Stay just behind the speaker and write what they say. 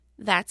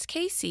That's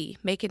KC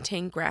may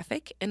contain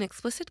graphic and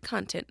explicit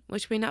content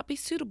which may not be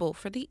suitable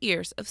for the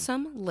ears of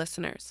some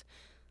listeners.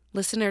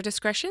 Listener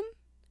discretion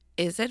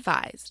is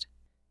advised.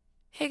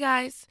 Hey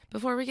guys,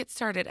 before we get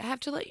started, I have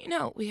to let you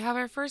know we have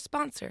our first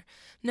sponsor.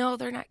 No,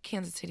 they're not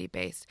Kansas City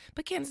based,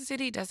 but Kansas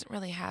City doesn't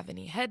really have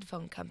any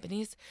headphone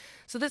companies.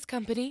 So this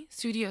company,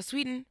 Studio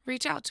Sweden,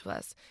 reached out to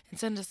us and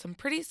sent us some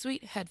pretty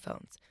sweet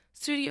headphones.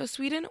 Studio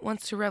Sweden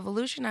wants to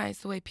revolutionize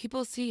the way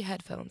people see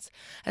headphones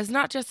as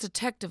not just a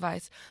tech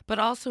device, but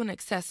also an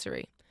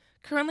accessory.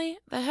 Currently,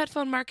 the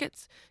headphone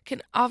markets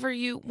can offer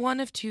you one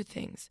of two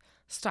things,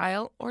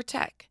 style or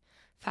tech.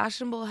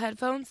 Fashionable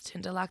headphones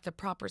tend to lack the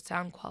proper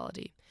sound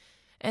quality,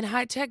 and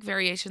high-tech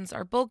variations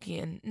are bulky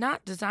and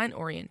not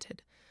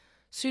design-oriented.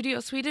 Studio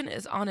Sweden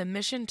is on a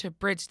mission to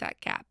bridge that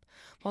gap.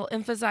 While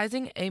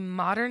emphasizing a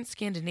modern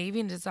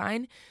Scandinavian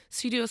design,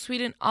 Studio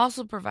Sweden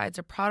also provides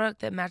a product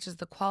that matches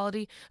the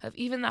quality of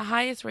even the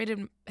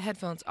highest-rated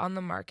headphones on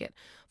the market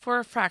for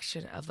a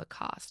fraction of the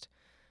cost.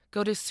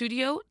 Go to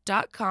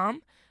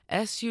studio.com,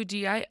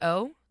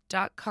 SUDIO.com,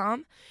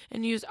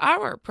 and use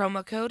our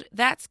promo code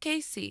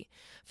That'sKC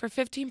for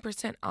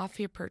 15% off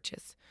your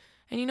purchase.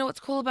 And you know what's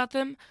cool about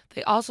them?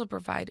 They also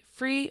provide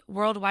free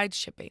worldwide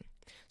shipping.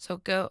 So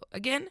go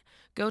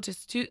to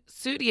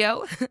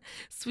Studio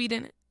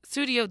Sweden,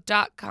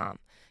 studio.com.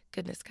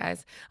 Goodness,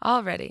 guys.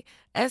 Already.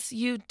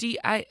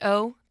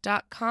 SUDIO.com.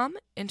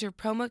 Enter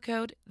promo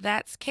code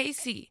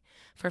That'sKC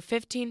for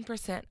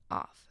 15%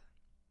 off.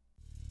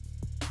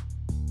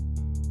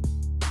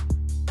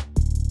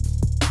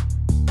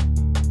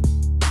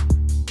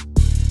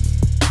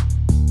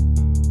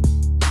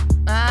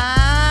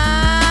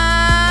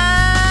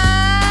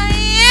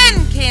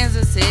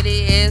 Kansas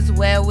City is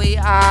where we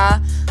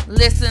are.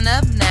 Listen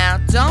up now,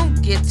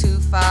 don't get too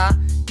far.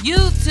 You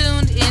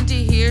tuned in to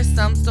hear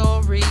some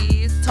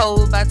stories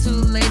told by two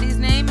ladies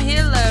named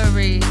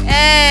Hillary.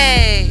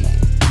 Hey!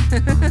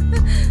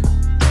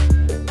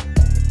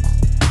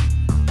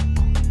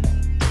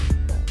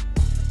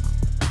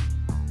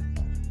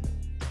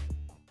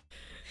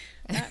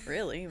 Not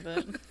really,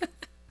 but...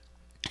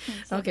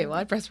 Okay, well,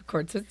 I pressed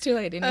record, so it's too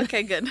late.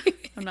 Okay, good.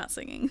 I'm not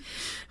singing.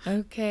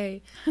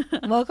 Okay.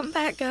 Welcome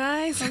back,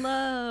 guys.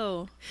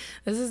 Hello.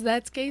 This is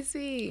That's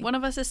KC. One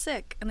of us is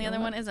sick, and the other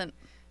one isn't.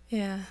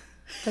 Yeah.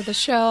 But the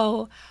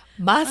show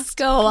must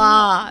go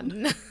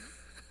on.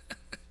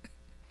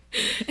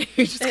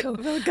 You just It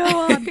will go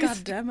on,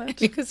 God damn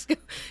it. You just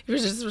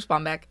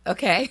respond back.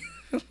 Okay.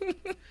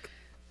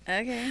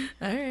 Okay.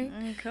 All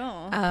right.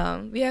 Cool.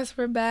 Yes,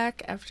 we're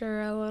back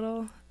after a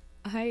little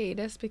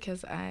hiatus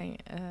because I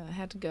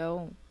had to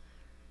go.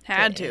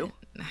 Had to.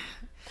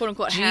 Quote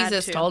unquote, had to.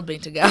 Jesus told me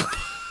to go.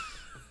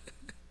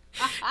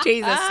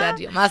 Jesus said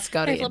you must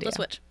go to Flip India. the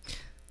switch.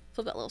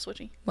 Flip that little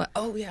switchy. What?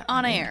 Oh, yeah.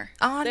 On air.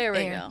 There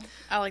we go.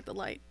 I like the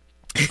light.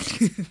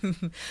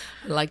 I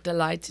like the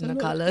lights and the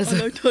colors. I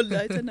like the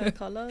lights and the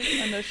colors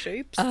and the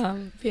shapes.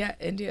 Yeah,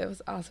 India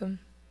was awesome.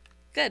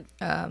 Good.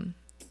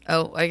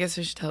 Oh, I guess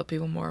we should tell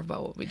people more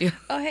about what we do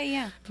Oh, hey,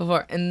 yeah.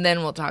 before, and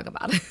then we'll talk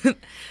about it.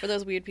 For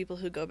those weird people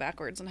who go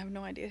backwards and have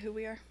no idea who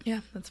we are. Yeah,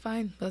 that's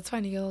fine. That's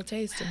fine. You get a little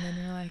taste, and then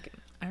you're like,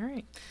 all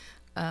right.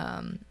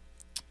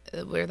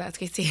 We're That's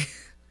Casey.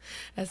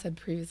 As said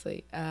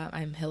previously,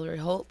 I'm Hillary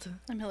Holt.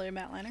 I'm Hillary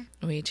Matliner.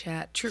 We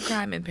chat true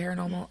crime and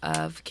paranormal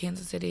of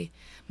Kansas City,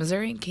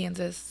 Missouri, and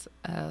Kansas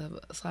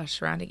 /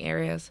 surrounding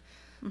areas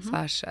 /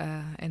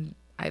 in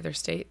either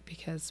state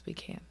because we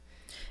can.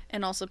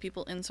 And also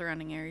people in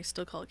surrounding areas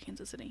still call it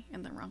Kansas City,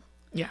 and they're wrong.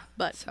 Yeah.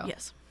 But, so,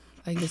 yes.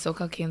 Like, they still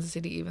call Kansas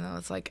City, even though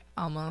it's, like,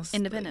 almost...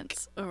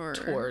 Independence. Like, or...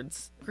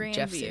 towards Grandview.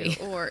 Jeff City.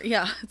 Or,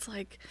 yeah, it's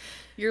like,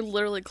 you're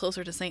literally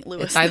closer to St.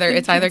 Louis. It's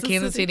either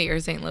Kansas City or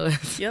St.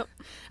 Louis. Yep.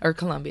 Or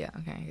Columbia.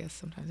 Okay, I guess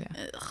sometimes,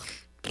 yeah. Ugh.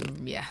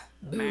 Yeah.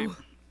 Boo.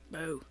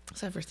 Boo.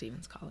 Except for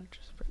Stevens College.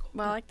 It's pretty cool.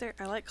 Well,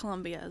 I like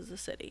Columbia as a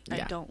city.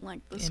 Yeah. I don't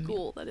like the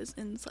school that is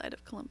inside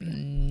of Columbia.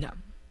 No.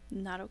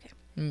 Not okay.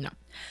 No.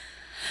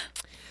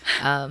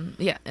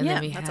 Yeah, and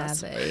then we that's have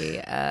us.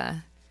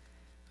 a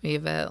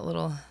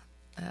little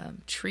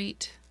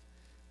treat,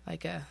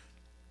 like a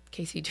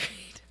KC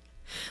treat,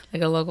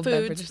 like a local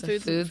beverage,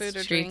 food or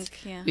treats. drink,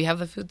 yeah. We have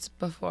the foods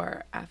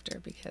before, after,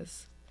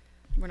 because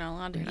We're not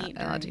allowed to eat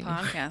during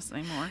podcasts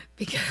anymore.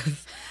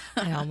 because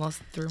I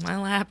almost threw my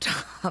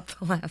laptop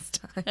the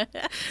last time.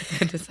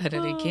 I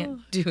decided I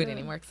can't do it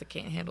anymore because I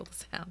can't handle the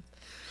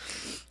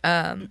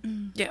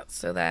sound. Yeah,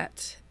 so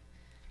that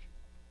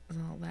is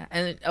all that.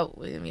 And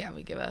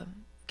we give a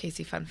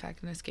Casey fun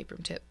fact and escape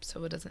room tip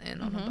so it doesn't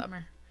end on a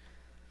bummer.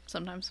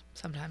 Sometimes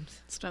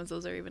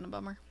those are even a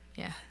bummer.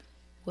 Yeah.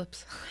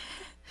 Whoops.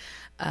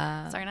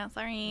 Sorry, not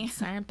sorry.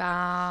 Sorry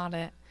about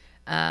it.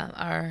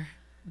 Our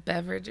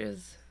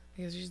beverages,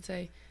 I guess you should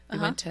say. We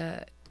went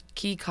to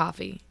Key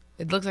Coffee.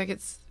 It looks like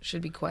it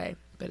should be Quay,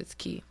 but it's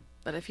Key.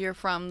 But if you're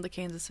from the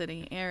Kansas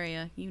City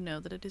area, you know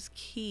that it is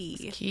Key.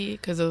 It's Key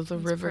because of the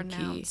river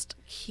Key.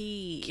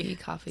 Key. Key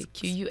Coffee.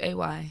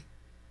 Quay.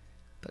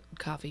 But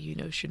coffee,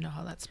 should know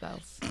how that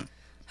spells.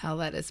 How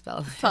that is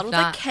spelled. Spelled with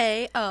a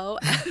K-O.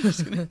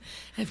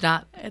 If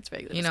not, it's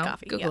regular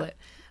coffee. Google it.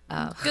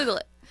 Google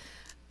it.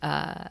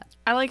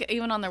 I like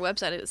even on their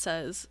website it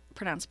says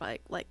pronounced by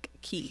like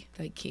key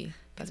like key.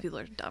 because people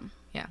are dumb.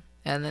 Yeah.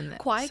 And then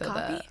Kwai so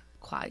Coffee? the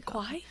Kwai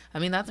Coffee. Kwai? I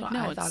mean, that's Like, what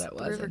no, I thought it's it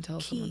the was River until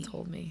someone Key.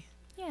 told me.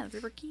 Yeah,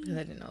 River Key. Because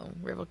I didn't know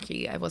River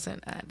Key. I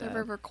wasn't at The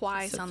River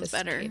Kwai sounds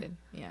better. sophisticated.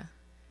 Yeah.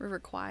 River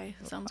Kwai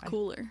sounds Kwai.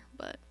 cooler,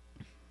 but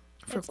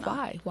For it's not.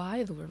 Kwai.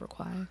 Why the River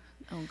Kwai?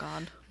 Oh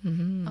God.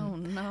 Mm-hmm. Oh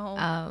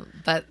no.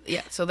 But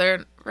yeah, so they're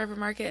in River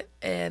Market,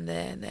 and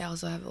then they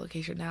also have a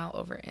location now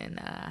over in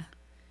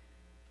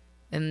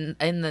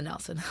the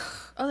Nelson.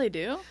 Oh, they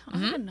do? Oh, I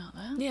didn't know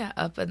that. Yeah,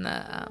 up in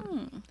the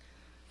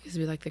used to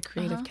be like the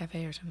Creative Uh-huh.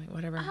 Cafe or something,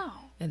 whatever. Oh,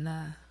 In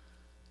the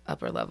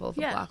upper level of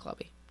the Yeah. block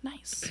lobby.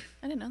 nice.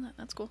 I didn't know that.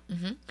 That's cool.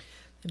 Mm-hmm.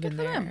 They've Good been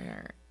for them.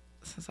 there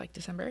since like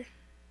December,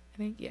 I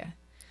think. Yeah.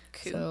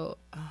 Cool. So,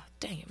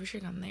 dang it, we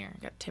should have gone there.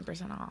 Got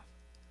 10% off.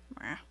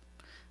 Meh.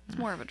 It's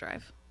more of a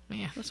drive.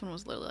 Yeah. This one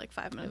was literally like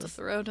 5 minutes was- up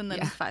the road and then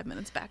yeah. 5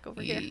 minutes back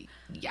over here.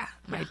 Yeah.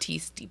 My Yeah. tea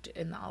steeped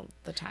in all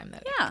the time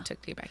that Yeah. it took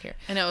to get back here.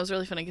 I know it was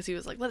really funny because he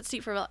was like, "Let's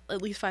steep for about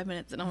at least 5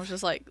 minutes," and I was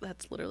just like,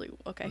 "That's literally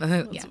okay.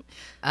 Yeah.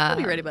 We'll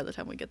be ready by the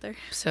time we get there."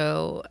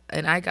 So,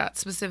 and I got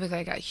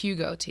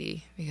Hugo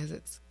tea because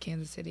it's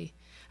Kansas City.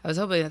 I was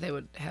hoping that they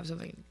would have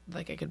something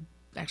like I could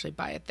actually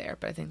buy it there,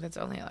 but I think that's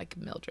only at like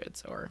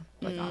Mildred's or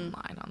like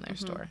online on their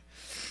store.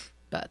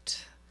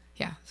 But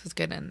yeah, so it's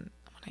good. And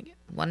when I get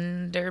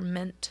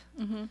Wondermint.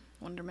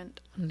 Wonderment.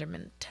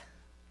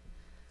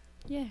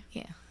 Yeah.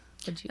 Yeah.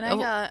 What'd you? And I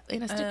got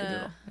and a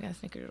snickerdoodle. I got a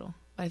snickerdoodle.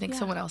 But I think Yeah.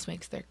 someone else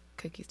makes their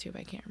cookies too,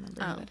 but I can't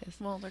remember who that is.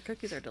 Well, their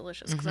cookies are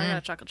delicious because I got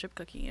a chocolate chip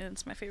cookie and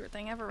it's my favorite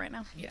thing ever right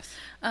now. Yes.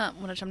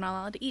 Which I'm not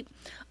allowed to eat.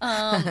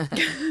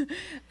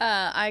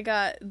 I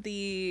got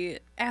the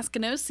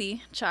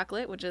Askinosie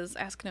chocolate, which is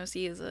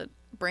Askinosie is a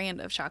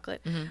brand of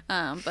chocolate,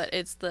 but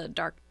it's the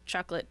dark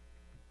chocolate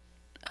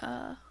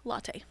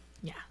latte.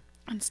 Yeah.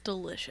 It's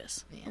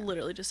delicious. Yeah. It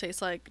literally just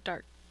tastes like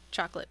dark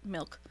chocolate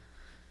milk,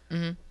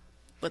 Mm-hmm.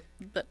 but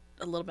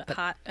a little bit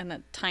hot and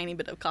a tiny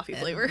bit of coffee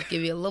flavor.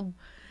 Give you a little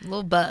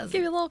buzz.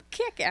 Give you a little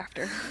kick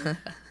after.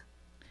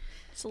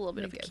 Just a little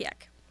bit of a Pretty good.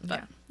 kick.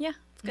 But yeah,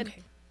 it's good.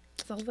 Okay.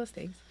 It's all those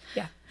things.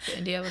 Yeah. So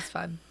India was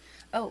fun.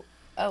 Oh,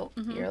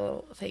 your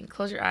little thing.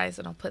 Close your eyes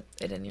and I'll put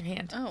it in your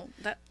hand. Oh,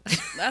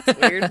 that's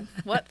weird.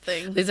 What At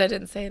thing? least I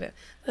didn't say it.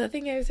 The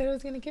thing I said I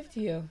was going to give to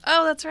you.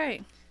 Oh, that's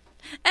right.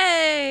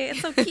 Hey,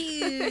 it's so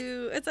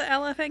cute. It's an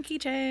elephant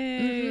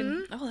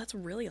keychain. Oh, that's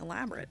really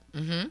elaborate.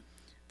 Mm-hmm.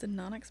 Did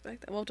not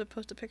expect that. We'll have to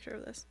post a picture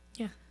of this.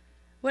 Yeah.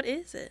 What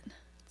is it?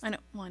 I know.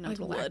 Well, I know Like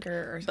it's wood,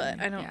 lacquer or but something.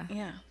 I don't.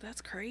 Yeah.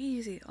 That's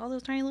crazy. All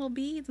those tiny little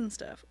beads and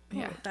stuff. Oh,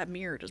 Yeah. that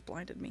mirror just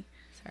blinded me.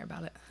 Sorry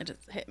about it. It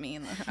just hit me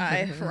in the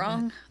eye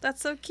wrong.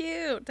 That's so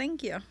cute.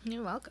 Thank you.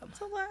 You're welcome.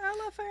 It's a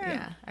elephant.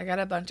 Yeah. I got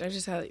a bunch. I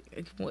just had,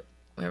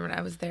 when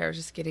I was there, I was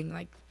just getting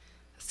like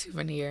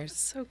souvenirs.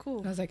 So cool.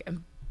 And I was like,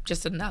 I'm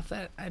just enough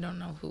that I don't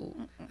know who.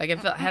 Like,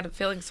 I had a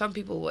feeling some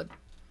people would.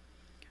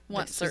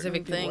 Want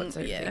certain things.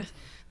 Yeah. Things.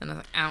 And I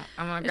was like,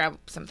 I'm going to grab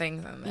some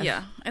things. And then,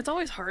 Yeah. It's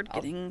always hard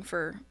getting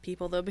for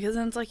people, though, because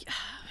then it's like,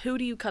 who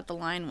do you cut the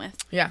line with?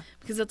 Yeah.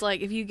 Because it's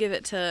like, if you give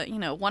it to,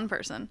 one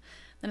person,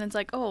 then it's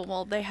like, oh,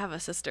 well, they have a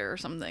sister or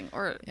something,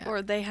 or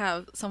they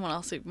have someone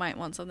else who might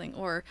want something,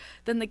 or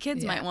then the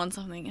kids might want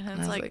something, and it's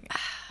was like, like,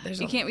 there's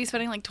you a- can't be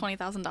spending like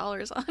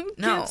 $20,000 on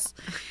No. gifts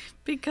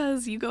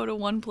because you go to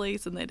one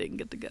place and they didn't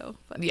get to go.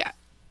 But Yeah.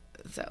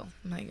 So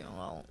I'm like,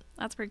 well,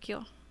 that's pretty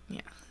cute.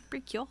 yeah.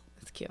 Pretty cute.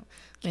 It's cute.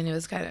 And it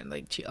was kind of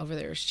like over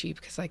there was cheap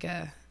because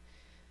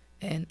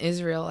in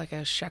Israel, like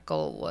a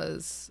shekel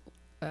was,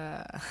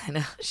 I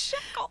know.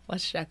 Shekel.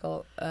 What's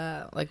shekel?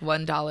 Like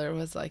 $1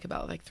 was like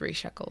about like 3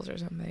 shekels or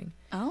something.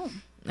 Oh.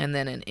 And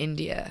then in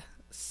India,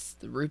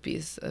 the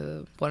rupees,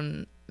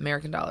 $1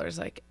 American is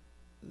like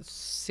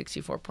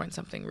 64 point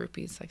something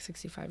rupees, like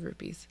 65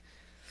 rupees.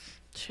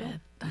 Shit.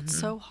 That's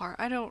so hard.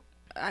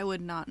 I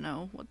would not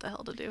know what the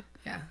hell to do.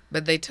 Yeah.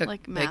 But they took,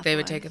 Like, like they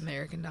would math-wise. take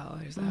American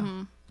dollars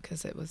though.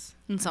 Because it was,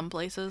 In some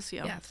places,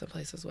 yeah. some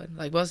places would.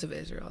 Like most of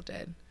Israel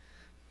did.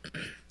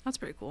 That's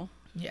pretty cool.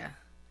 Yeah.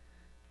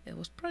 It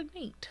was pretty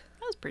neat.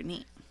 That was pretty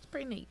neat. It's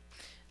pretty neat.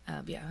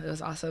 Yeah, it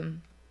was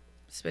awesome.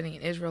 Spending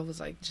in Israel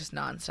was like just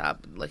nonstop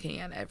looking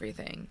at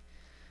everything.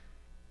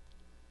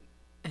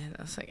 And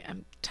I was like,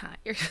 I'm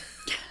tired.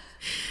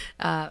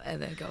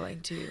 And then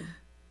going to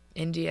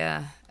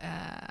India,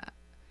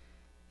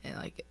 and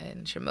like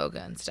in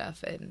Shimoga and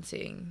stuff, and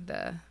seeing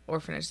the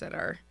orphanage that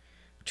our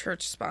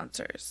church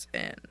sponsors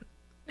and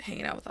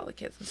hanging out with all the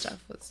kids and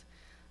stuff was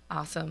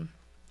awesome.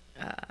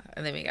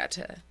 And then we got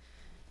to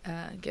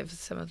give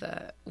some of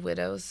the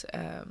widows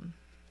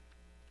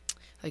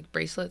like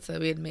bracelets that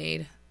we had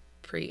made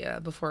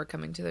before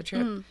coming to the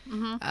trip.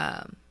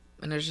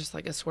 And there's just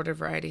like a sort of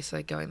variety, so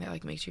like going there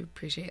like makes you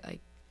appreciate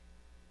like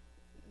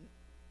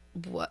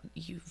what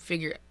you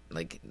figure,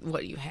 like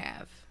what you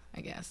have,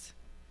 I guess.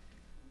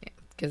 Yeah,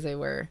 because they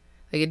were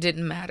like, it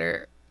didn't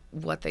matter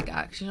what they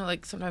got, 'cause,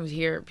 like sometimes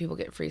here people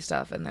get free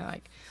stuff and they're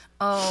like,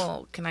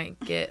 oh, can I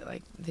get,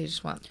 like they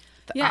just want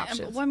Yeah,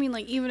 options. well, I mean,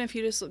 like, even if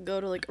you just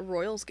go to, like, a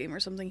Royals game or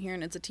something here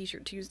and it's a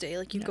T-shirt Tuesday,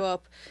 like, you go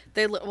up,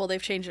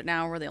 they've changed it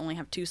now where they only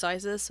have 2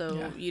 sizes,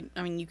 so,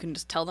 you can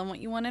just tell them what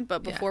you wanted,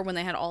 but before, when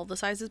they had all the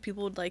sizes,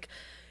 people would, like,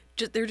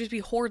 there would just be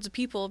hordes of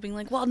people being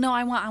like, well, no,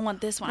 I want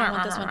this one, I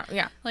want this one.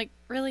 Yeah. Like,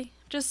 really?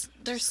 Just,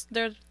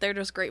 they're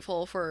just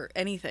grateful for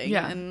anything.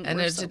 Yeah, and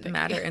it didn't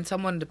matter. And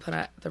someone to put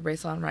the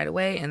bracelet on right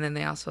away, and then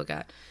we also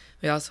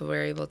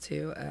were able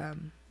to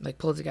like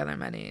pull together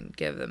money and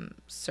give them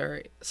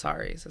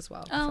saris as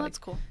well. Oh, so, that's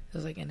cool. It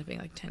was like ended up being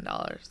like $10.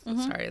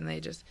 Sorry,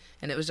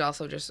 and it was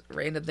also just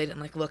random. They didn't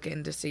like look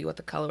in to see what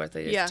the color was.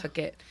 They just took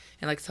it,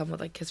 and like someone would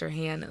like kiss her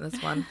hand, and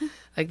this one,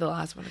 like the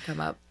last one to come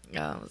up,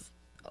 was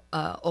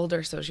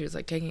older, so she was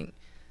like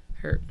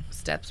her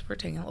steps were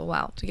taking a little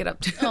while to get up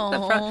to the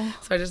front.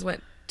 So I just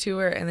went to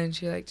her, and then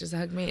she like just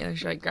hugged me, and then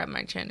she like grabbed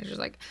my chin, and she was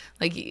like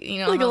you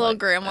know, like a little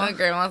grandma. Like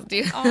grandmas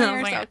do. Oh, I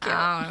was like, so cute. oh,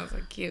 I was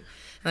like cute.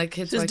 And like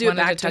kids Just like do it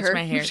wanted back to to touch her.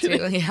 my hair too.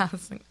 Yeah, I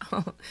was like,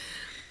 oh.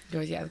 She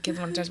goes, yeah, the kids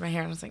want to touch my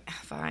hair, and I was like,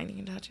 fine, you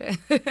can touch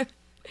it.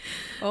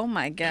 Oh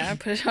my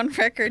God! Put it on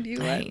record. You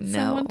let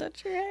someone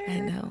touch your hair. I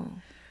know.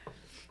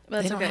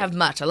 But they don't have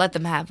much. I let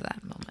them have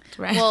that moment,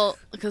 right? Well,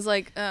 because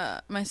like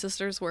my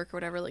sister's work or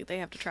whatever, like they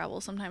have to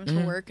travel sometimes for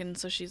work, and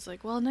so she's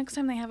like, well, next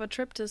time they have a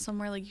trip to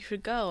somewhere, like you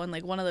should go. And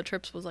like one of the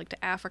trips was like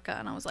to Africa,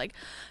 and I was like,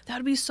 that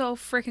would be so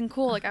freaking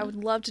cool. Like I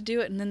would love to do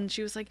it. And then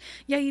she was like,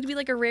 yeah, you'd be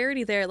like a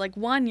rarity there. Like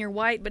 1, you're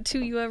white, but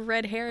 2, you have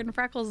red hair and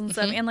freckles and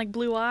stuff, and like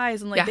blue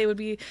eyes, and like they would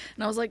be.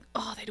 And I was like,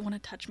 oh, they'd want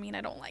to touch me, and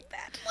I don't like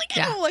that. Like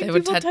I don't like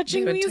people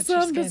touching me, so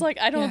I'm just like,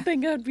 I don't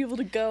think I'd be able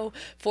to go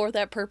for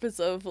that purpose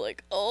of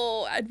like,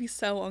 oh, I'd be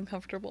so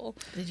uncomfortable.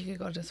 Did you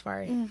go to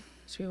safari?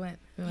 So we went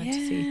to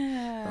see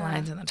the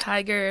lions and the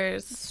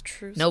tigers. It's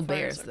true. No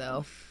bears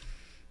though.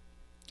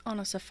 On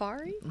a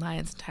safari?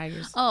 Lions and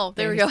tigers. Oh,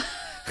 there we go.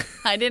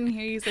 I didn't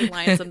hear you say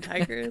lions and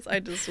tigers. I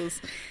just was.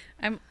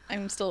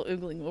 I'm still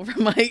oogling over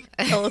my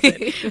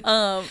elephant.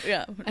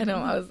 Yeah. I know.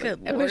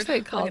 I wish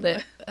they called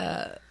it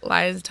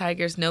lions,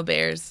 tigers, no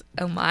bears.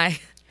 Oh my,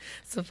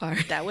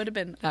 safari. That would have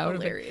been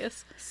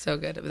hilarious. So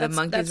good. The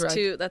monkeys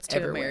were that's too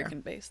American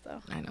based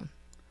though. I know.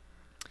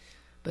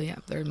 But yeah,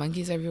 there were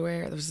monkeys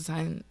everywhere. There was a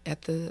sign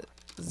at the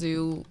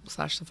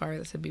zoo/safari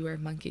that said "Beware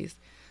of monkeys."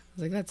 I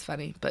was like, that's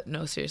funny, but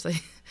no, seriously,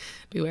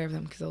 beware of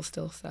them because they'll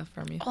steal stuff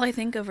from you. All I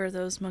think of are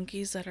those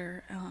monkeys that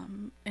are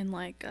in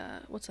like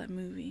what's that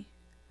movie?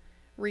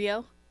 Rio.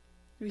 Have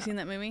you seen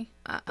that movie?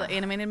 The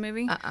animated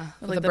movie?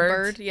 With like the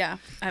bird? Yeah.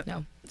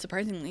 No.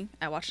 Surprisingly,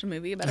 I watched a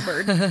movie about a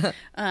bird.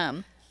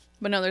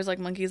 But no, there's like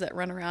monkeys that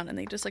run around and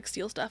they just like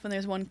steal stuff. And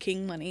there's one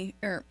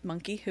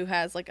monkey who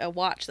has like a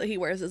watch that he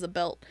wears as a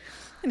belt.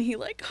 And he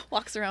like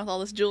walks around with all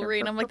this jewelry.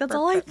 And I'm like, that's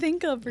all I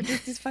think of for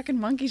just these fucking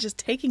monkeys just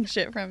taking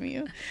shit from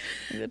you. Like,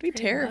 that'd be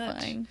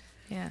terrifying.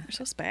 Yeah. They're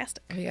so spastic.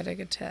 We gotta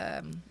go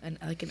to an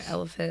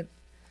elephant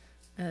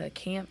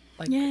camp,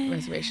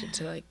 reservation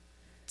to like,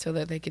 so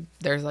that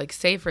they're like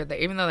safer there,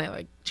 even though they have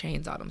like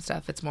chains on them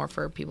stuff. It's more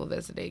for people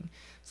visiting,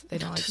 so they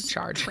don't like just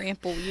charge.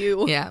 Trample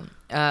you. Yeah.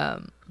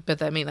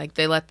 But I mean, like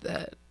they let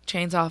the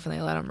chains off and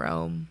they let them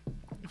roam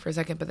for a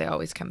second, but they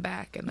always come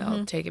back and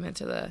they'll take them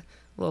into the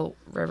little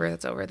river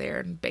that's over there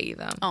and bathe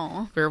them.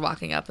 Aw. We were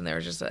walking up and there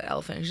was just an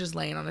elephant. He's just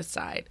laying on his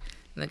side,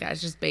 and the guy's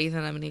just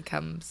bathing him, and he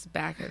comes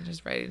back and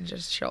just ready to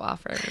just show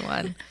off for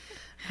everyone.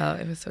 Oh,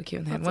 it was so cute.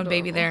 And they had one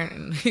baby there,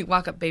 and we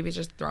walk up, baby's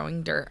just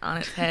throwing dirt on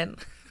its head.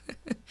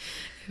 It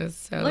was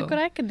so. Look what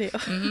I can do.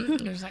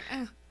 It was like, it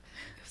was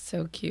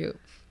so cute.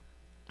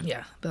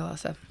 Yeah, but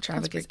also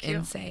traffic is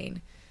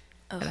insane,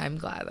 and I'm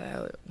glad that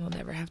I will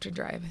never have to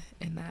drive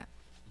in that.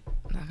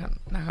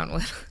 Knock on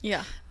wood.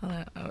 Yeah.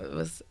 It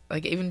was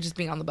like even just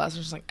being on the bus, I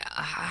was just like,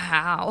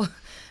 how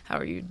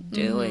are you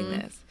doing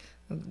this?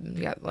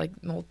 You got like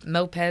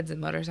mopeds and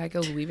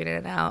motorcycles weaving in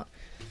and out.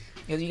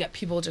 You got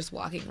people just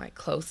walking like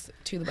close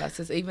to the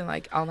buses, even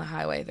like on the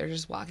highway. They're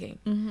just walking.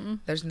 Mm-hmm.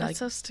 There's no, like,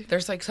 so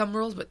there's like some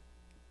rules, but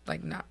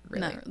like not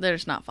really. No, they're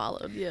just not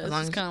followed. Yeah, it's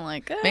just kind of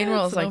like main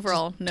rule is like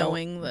overall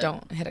knowing that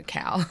don't hit a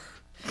cow.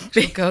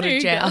 Go to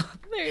jail.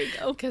 There you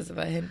go. Because of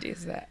the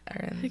Hindus that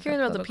are in. Who cares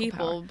about the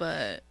people, power.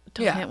 But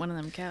don't hit one of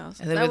them cows.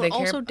 And that would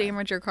also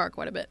damage your car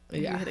quite a bit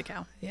if you hit a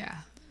cow. Yeah,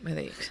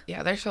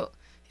 they're so.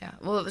 Yeah,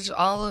 well,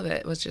 all of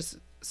it was just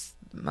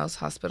most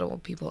hospitable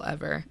people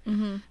ever.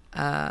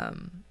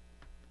 Mm-hmm.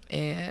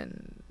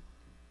 And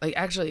like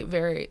actually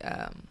very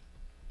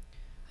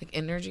like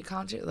energy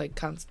conscious, like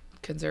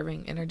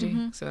conserving energy.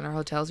 Mm-hmm. So in our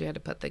hotels, we had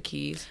to put the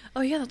keys.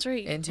 Oh yeah, that's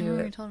right. Into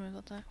it. You told me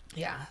about that.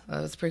 Yeah,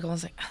 that was pretty cool. I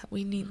was like,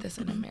 we need this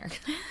in America.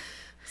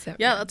 So,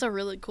 yeah, that's a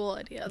really cool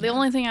idea. The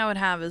only thing I would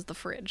have is the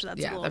fridge. That's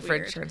a little the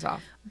fridge turns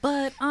off.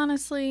 But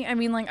honestly, I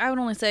mean, like I would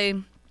only say.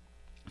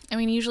 I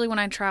mean, usually when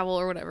I travel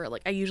or whatever,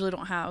 like, I usually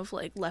don't have,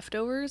 like,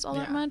 leftovers all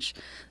that much.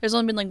 There's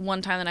only been, like,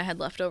 one time that I had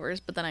leftovers,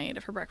 but then I ate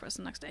it for breakfast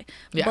the next day.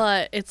 Yeah.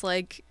 But it's,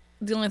 like,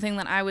 the only thing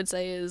that I would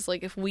say is,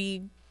 like, if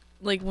we,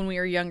 like, when we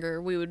were younger,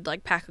 we would,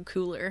 like, pack a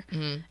cooler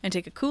and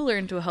take a cooler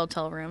into a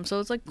hotel room. So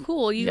it's, like,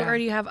 cool. You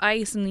already have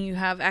ice and you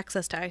have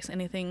access to ice,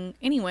 anything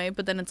anyway.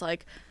 But then it's,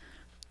 like,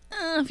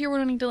 if you're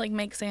wanting to like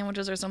make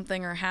sandwiches or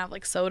something or have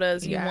like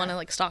sodas, you Yeah. want to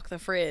like stock the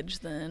fridge,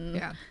 then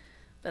Yeah.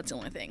 that's the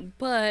only thing.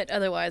 But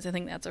otherwise, I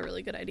think that's a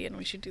really good idea, and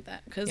we should do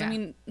that. Because, Yeah. I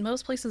mean,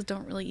 most places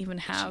don't really even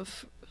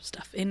have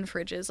stuff in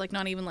fridges, like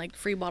not even like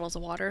free bottles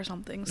of water or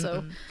something.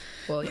 So,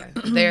 Well, yeah,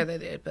 there they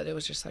did, but it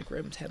was just like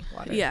room temp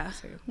water. Yeah.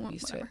 So I Well, got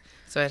used to it. whatever.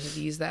 So I had to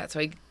use that.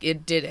 So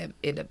it did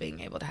end up being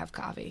able to have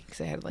coffee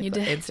because I had like You the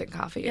did? instant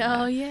coffee in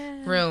oh, the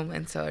yeah. room,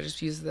 and so I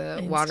just used the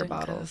water Instant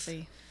bottles.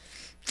 coffee.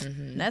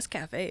 Mhm.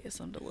 Nescafe is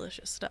some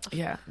delicious stuff.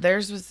 Yeah,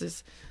 theirs was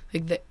this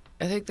like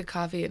I think the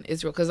coffee in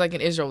Israel, because like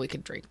in Israel we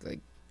could drink like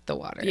the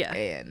water Yeah.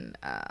 and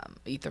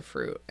eat the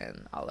fruit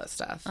and all that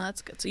stuff. Oh,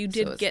 that's good. So you So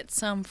did it's- get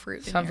some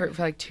fruit. Some in fruit your-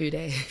 for like 2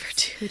 days. for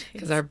 2 days.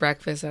 Because our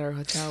breakfast at our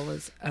hotel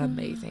was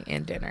amazing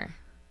and dinner.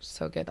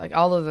 So good. Like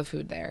all of the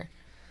food there.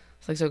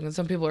 It's like, so when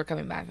some people are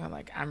coming back, I'm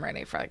like, I'm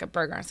ready for like a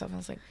burger and stuff. And I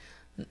was like,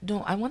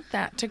 no, I want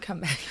that to come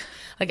back.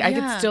 Like I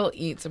could Yeah. still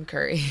eat some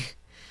curry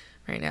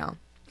right now.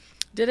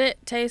 Did it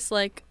taste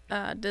like?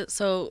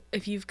 So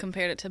if you've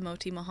compared it to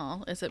Moti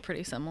Mahal, is it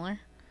pretty similar?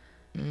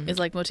 Is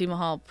like Moti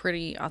Mahal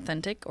pretty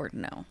authentic or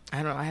no? I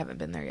don't know. I haven't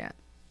been there yet.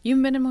 You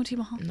haven't been to Moti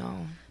Mahal?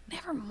 No.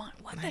 Never mind.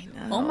 What I the?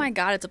 know. Oh my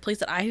God! It's a place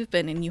that I have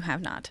been and you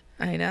have not.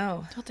 I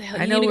know. What the hell?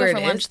 I You know need to where go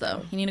for it lunch is,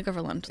 though. You need to go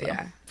for lunch though.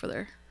 Yeah. For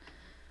their,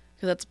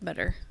 because that's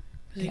better.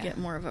 Because Yeah. you get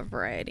more of a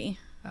variety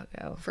I'll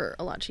go. for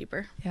a lot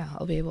cheaper. Yeah,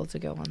 I'll be able to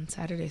go on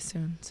Saturday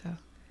soon. So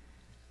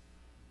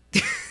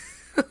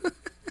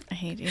I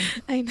hate you.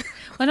 I know.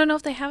 Well, I don't know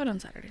if they have it on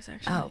Saturdays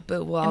actually. Oh,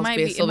 but we'll it also might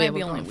be, be. still It be might able be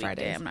to go only on weekday.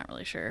 Fridays. I'm not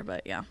really sure,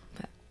 but yeah.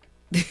 But-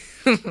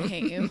 I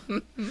hate you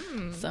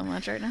so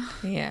much right now.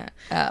 Yeah.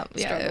 Struggle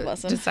Yeah.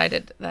 lesson.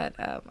 Decided that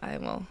I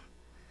will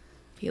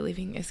be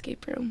leaving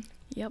Escape Room,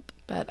 Yep.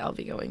 but I'll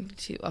be going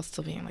to. I'll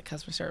still be in like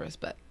customer service,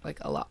 but like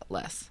a lot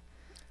less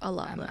A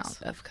lot amount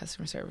less. of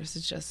customer service.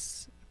 It's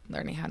just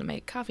learning how to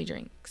make coffee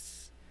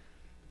drinks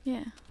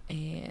Yeah.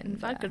 and And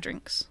vodka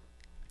drinks.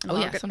 Oh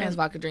yeah, Lager- sometimes and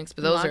vodka drinks,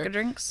 but those vodka are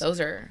drinks. those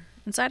are.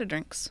 And cider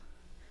drinks.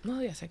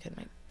 Well, yes, I could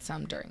make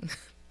some during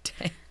the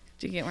day.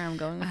 Do you get where I'm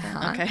going with that?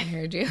 Uh-huh, I Okay.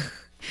 heard you.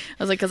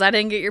 I was like, because I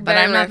didn't get your But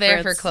better I'm not there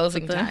for reference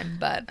closing with the- time.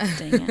 But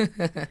Dang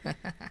it.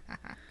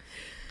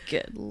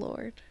 Good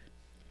Lord.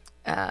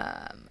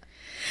 but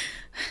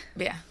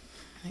yeah,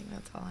 I think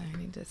that's all I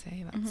need to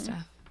say about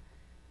stuff.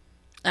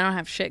 I don't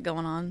have shit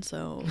going on,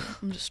 so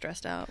I'm just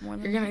stressed out more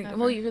than You're gonna. ever.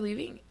 Well, you're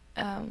leaving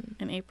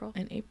in April.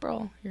 in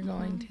April. You're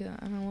going to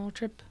on a little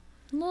trip.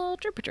 Little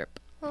trippy trip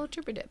A little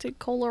trippy dip. to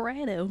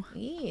Colorado.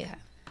 Yeah.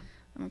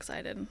 I'm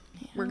excited.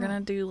 We're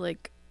gonna do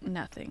like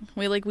nothing.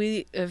 We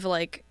have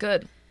like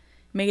Good.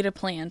 made a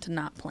plan to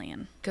not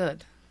plan.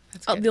 Good.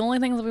 That's Oh, good. the only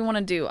things that we want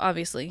to do,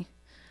 obviously,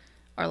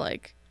 are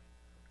like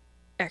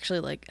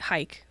actually like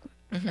hike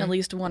at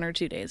least 1 or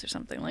 2 days or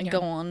something. Like Yeah.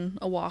 go on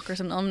a walk or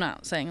something. I'm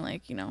not saying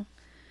like,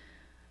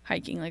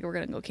 hiking, like we're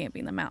gonna go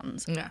camping in the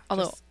mountains. Yeah,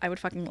 Although just- I would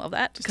fucking love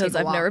that just because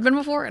take a I've never walk. been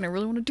before and I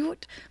really want to do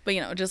it.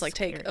 But just like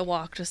take Scary. a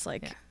walk, just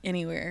like Yeah.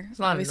 anywhere.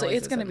 a lot of Obviously, it's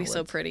noises gonna in be the so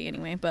woods. pretty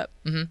anyway. But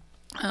Mhm.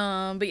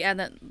 but yeah,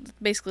 that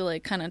basically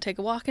like kind of take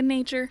a walk in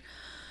nature.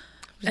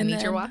 Just a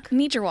nature walk?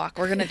 Nature walk.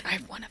 We're gonna. I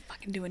want to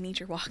fucking do a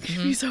nature walk.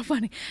 It'd be so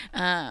funny.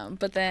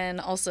 But then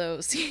also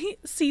see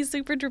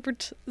Super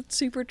Troopers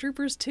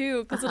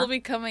 2 because it'll be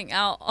coming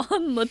out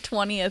on the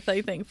 20th.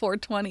 I think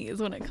 4/20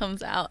 is when it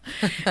comes out,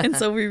 and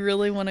so we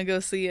really want to go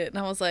see it. And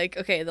I was like,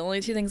 okay, the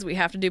only two things we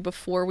have to do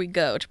before we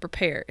go to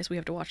prepare is we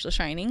have to watch The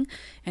Shining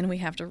and we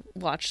have to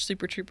watch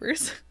Super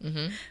Troopers.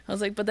 I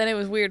was like, but then it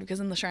was weird because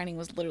then The Shining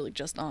was literally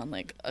just on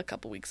like a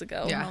couple weeks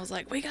ago, and Yeah. I was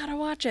like, we gotta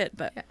watch it.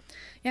 But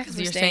yeah, because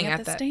we're you're staying staying at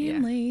at the that- yeah.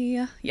 Stanley.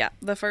 Yeah,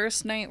 the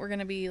first night we're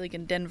gonna be like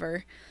in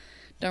Denver.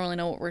 Don't really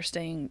know what we're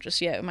staying just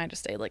yet. We might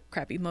just stay like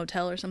crappy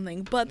motel or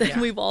something. But then Yeah.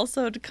 we've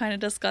also kind of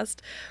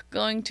discussed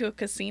going to a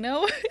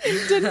casino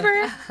in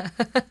Denver.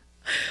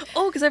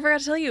 Oh, because I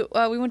forgot to tell you,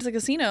 we went to the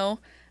casino.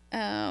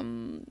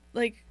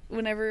 Like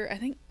whenever I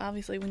think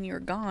obviously when you were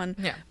gone.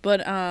 Yeah.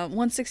 But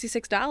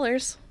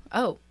 $166.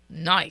 Oh,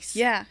 nice.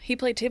 Yeah, he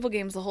played table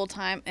games the whole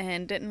time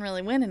and didn't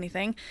really win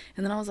anything.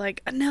 And then I was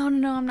like, no,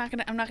 I'm not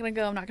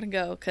gonna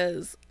go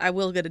because I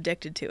will get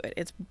addicted to it.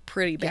 It's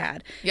pretty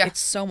bad. Yeah. It's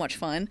so much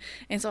fun.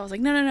 And so I was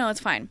like, no, it's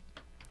fine.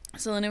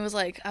 So then it was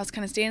like I was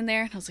kind of standing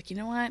there and I was like, you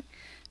know what?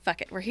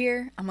 Fuck it, we're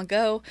here. I'm gonna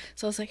go.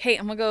 So I was like, hey,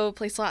 I'm gonna go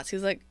play slots. He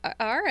was like,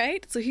 all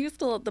right. So he was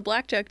still at the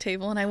blackjack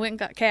table, and I went and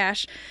got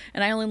cash,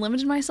 and I only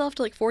limited myself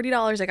to like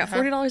 $40. I got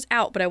 $40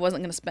 out, but I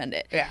wasn't gonna spend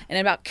it. Yeah. And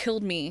it about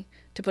killed me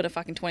to put a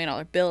fucking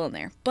 $20 bill in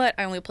there. But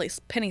I only play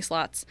penny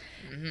slots,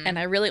 and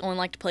I really only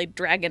like to play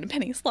dragon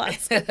penny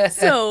slots.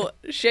 So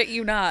shit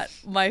you not,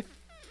 my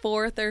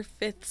 4th or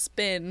 5th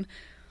spin,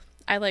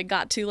 I like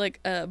got to like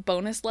a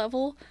bonus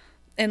level.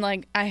 And,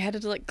 like, I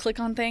had to, like, click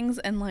on things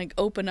and, like,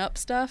 open up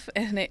stuff,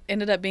 and it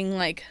ended up being,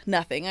 like,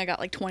 nothing. I got,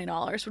 like,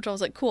 $20, which I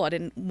was like, cool, I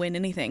didn't win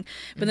anything.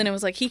 But then it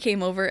was like, he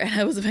came over, and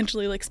I was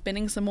eventually, like,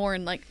 spinning some more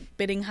and, like,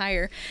 bidding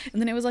higher.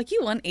 And then it was like,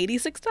 you won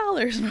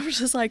 $86. And I was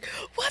just like,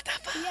 what the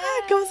fuck? Yay!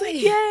 I was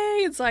like,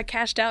 yay! And so I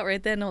cashed out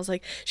right then. I was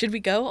like, should we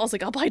go? I was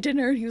like, I'll buy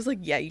dinner. And he was like,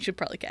 yeah, you should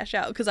probably cash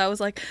out. Because I was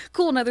like,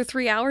 cool, another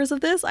 3 hours of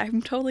this?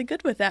 I'm totally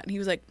good with that. And he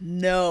was like,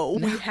 no,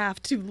 we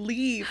have to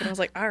leave. And I was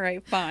like, all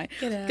right, fine.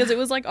 Because it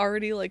was, like,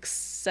 already, like,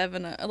 6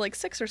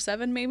 or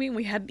 7 maybe, and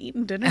we hadn't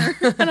eaten dinner.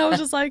 And I was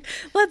just like,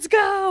 let's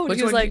go. And Which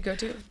he was one like,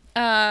 did you go to?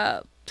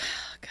 God,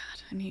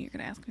 I knew you were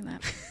gonna ask me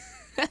that.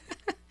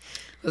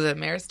 Was it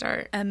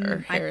Maristar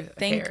or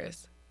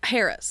Harris?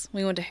 Harris.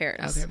 We went to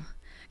Harris. Okay.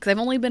 Because I've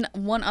only been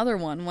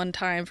one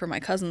time for my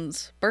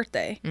cousin's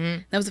birthday.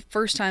 That was the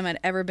first time I'd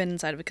ever been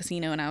inside of a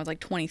casino, and I was like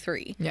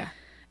 23. Yeah.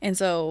 And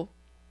so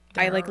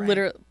I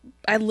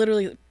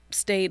literally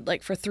stayed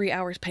like for 3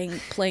 hours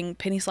playing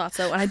penny slots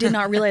though, and I did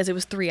not realize it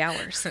was 3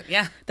 hours.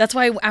 Yeah. That's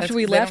why after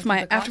we left,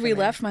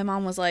 my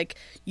mom was like,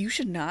 "You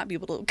should not be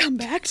able to come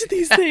back to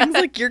these things.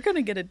 Like, you're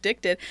gonna get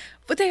addicted."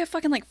 But they have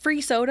fucking like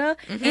free soda,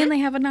 and they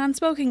have a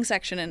non-smoking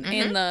section in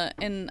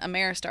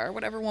Ameristar, or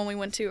whatever one we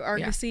went to,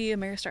 Argosy,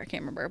 Ameristar, I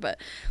can't remember, but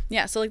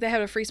yeah. So like they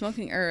have a free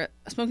smoking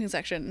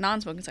section,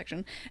 non-smoking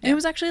section, and it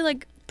was actually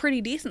like pretty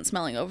decent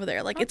smelling over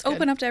there. Like it's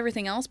open up to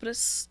everything else, but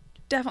it's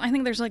definitely, I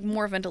think there's like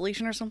more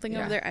ventilation or something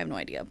over there. I have no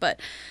idea, but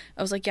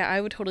I was like, yeah,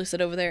 I would totally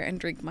sit over there and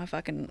drink my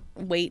fucking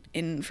weight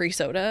in free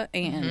soda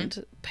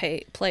and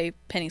play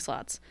penny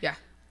slots. Yeah,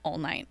 all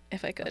night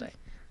if I could. I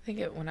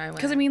think when I went,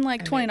 because I mean,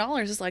 like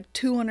 $20 is like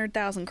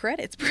 200,000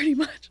 credits, pretty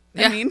much.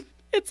 Yeah. I mean,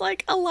 it's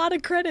like a lot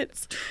of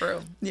credits.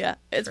 True. Yeah,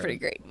 it's pretty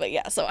great. But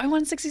yeah, so I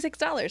won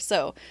 $66.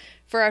 So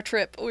for our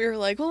trip, we were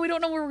like, well, we don't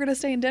know where we're gonna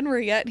stay in Denver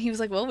yet, and he was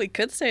like, well, we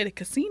could stay at a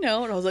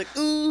casino, and I was like,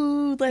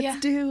 ooh,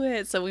 let's do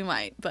it. So we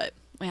might, but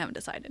we haven't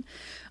decided.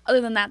 Other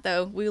than that,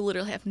 though, we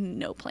literally have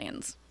no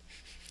plans.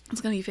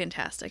 It's going to be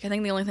fantastic. I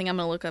think the only thing I'm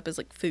going to look up is,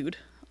 like, food,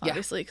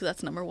 obviously, because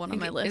that's number 1 on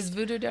my list. Is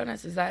Voodoo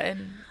Donuts, is that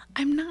in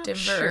I'm not Denver,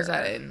 sure. Or is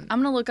that in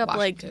I'm going to look up,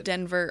 Washington? like,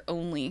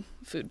 Denver-only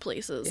food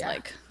places,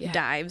 like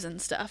dives and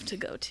stuff to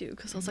go to,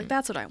 because I was like,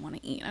 that's what I want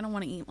to eat. I don't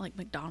want to eat, like,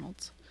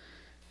 McDonald's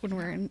when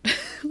we're in,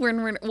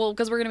 well,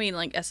 because we're going to be in,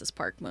 like, Estes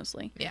Park,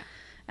 mostly. Yeah.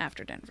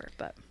 After Denver,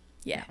 but,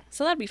 yeah.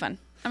 So that'd be fun.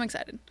 I'm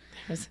excited.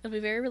 It'll be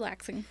very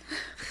relaxing.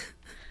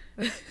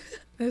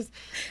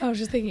 I was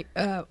just thinking,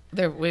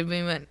 we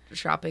went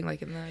shopping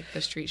like in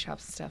the street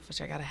shops and stuff,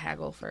 which I got to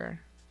haggle for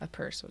a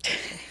purse. Which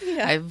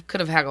I could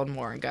have haggled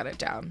more and got it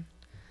down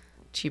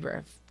cheaper.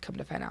 I've come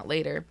to find out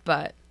later,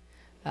 but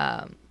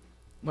where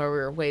we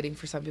were waiting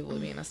for some people to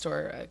be in a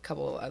store, a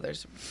couple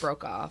others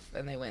broke off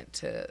and they went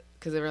to,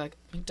 because they were like,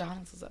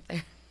 McDonald's is up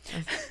there. I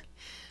was like,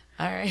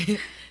 all right.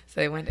 So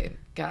they went and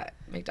got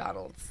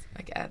McDonald's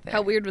like at there.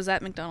 How weird was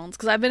that McDonald's?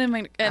 Because I've been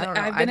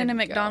in a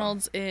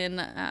McDonald's in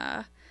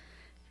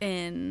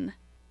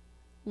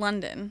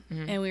London,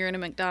 and we were in a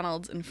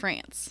McDonald's in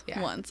France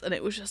once, and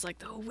it was just like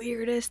the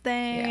weirdest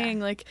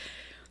thing. Like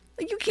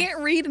you can't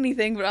read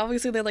anything, but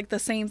obviously they're like the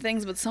same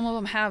things, but some of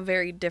them have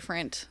very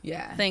different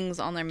things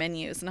on their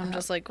menus, and I'm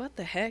just like, what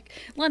the heck?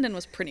 London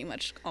was pretty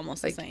much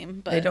almost like, the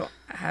same, but they don't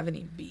have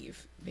any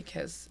beef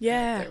because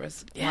there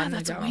was one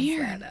that's McDonald's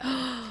weird. that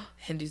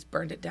Hindus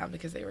burned it down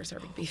because they were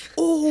serving beef.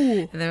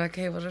 Oh, and they're like,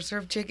 okay, we'll just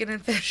serve chicken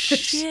and fish.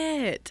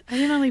 Shit, I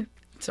didn't only.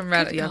 Some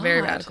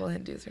very radical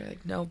Hindus are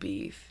like, no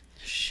beef.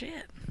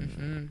 Shit.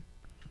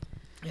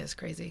 Yeah, it's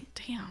crazy.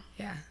 Damn.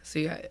 Yeah. So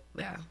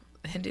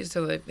Hindus.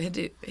 So like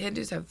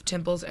Hindus have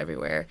temples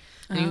everywhere.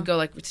 And you go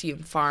like see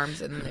in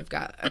farms, and then they've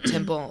got a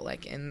temple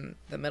like in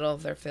the middle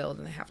of their field,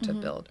 and they have to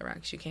build around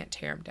because you can't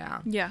tear them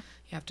down. Yeah.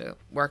 You have to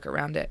work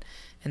around it,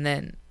 and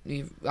then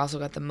you've also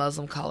got the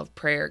Muslim call of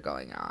prayer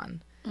going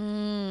on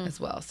as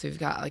well. So you've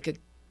got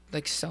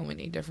like so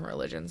many different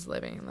religions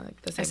living in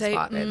like the same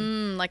spot.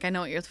 Like I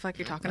know what the fuck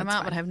you're talking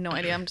about, but I have no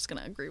idea. I'm just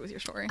gonna agree with your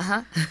story.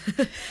 Yeah,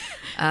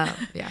 so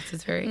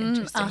it's very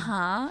interesting.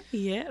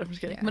 Yeah, I'm just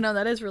kidding. But no,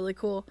 that is really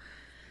cool.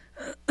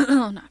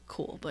 Not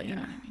cool, but you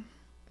know what I mean.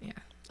 Yeah,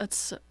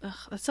 that's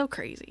so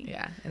crazy.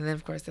 Yeah, and then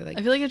of course they're like,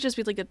 I feel like it'd just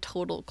be like a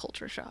total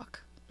culture shock.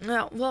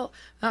 No, well,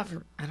 not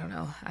for, I don't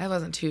know. I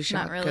wasn't too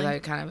shocked because I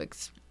kind of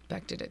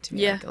expected it to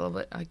be like a little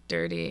bit like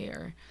dirty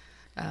or.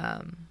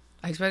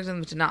 I expected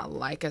them to not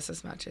like us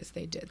as much as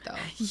they did,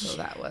 though. So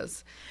that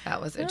was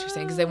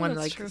interesting because they wanted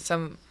like because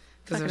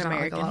there's not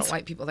like a lot of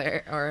white people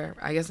there, or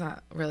I guess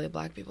not really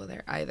black people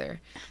there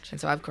either. And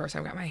so of course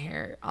I've got my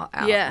hair all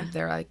out. Yeah. And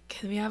they're like,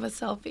 "Can we have a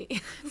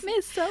selfie?"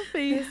 Miss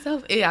selfie. Miss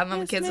selfie. Yeah,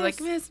 and the kids are like,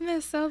 "Miss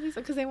selfies,"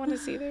 because they want to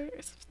see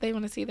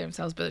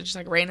themselves, but it's just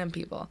like random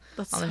people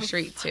on the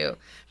street too.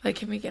 Like,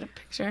 can we get a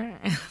picture?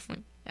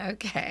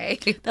 Okay.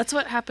 That's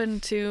what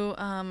happened to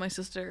my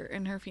sister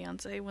and her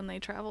fiance when they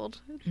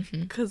traveled,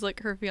 because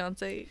like her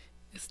fiance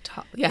is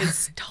tall. Yeah,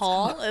 is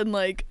tall, and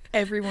like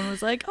everyone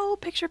was like, "Oh,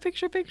 picture."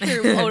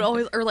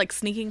 Always, or like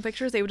sneaking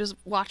pictures. They would just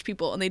watch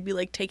people, and they'd be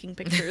like taking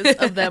pictures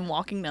of them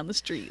walking down the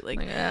street, like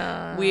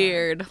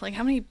weird. Like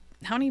how many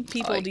How many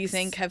people do you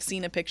think have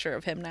seen a picture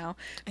of him now?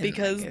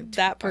 Because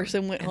that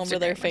person went home to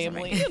their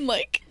family and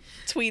like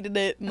tweeted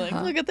it and like,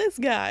 look at this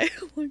guy.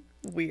 Like,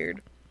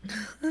 weird.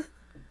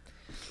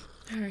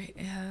 All right.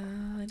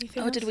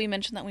 Anything Oh, else? did we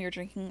mention that we were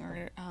drinking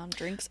our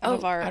drinks out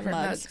of our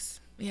mugs?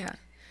 Yeah.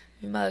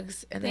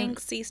 Mugs. And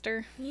Thanks,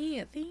 sister.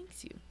 Yeah,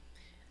 thanks you.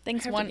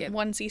 Thanks,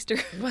 one sister.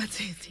 One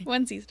sister.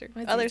 One sister.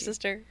 Other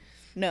sister.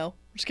 No.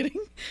 I'm just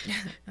kidding.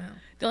 Oh.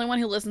 The only one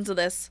who listens to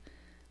this.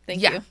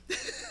 Thank you.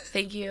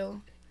 Thank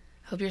you.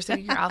 Hope you're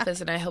sitting in your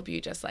office, and I hope you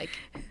just like,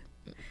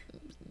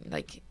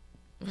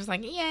 was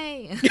like,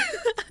 yay.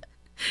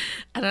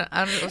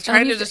 I was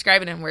trying to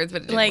describe it in words,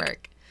 but it didn't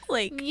work.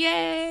 Like,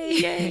 yay.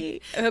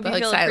 Yay. I hope you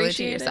feel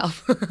appreciated.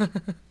 Yourself.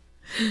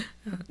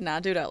 Nah,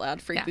 do it out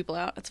loud. Freak people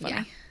out. It's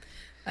funny.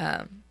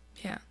 Yeah.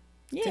 Yeah.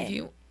 So if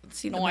you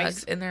see the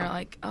mugs and they're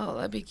like, oh,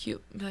 that'd be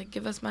cute. Be like,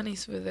 give us money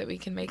so that we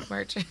can make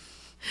merch.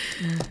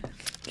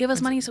 Give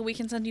us money so we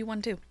can send you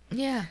one too.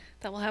 Yeah.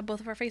 That will have both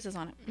of our faces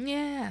on it.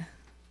 Yeah.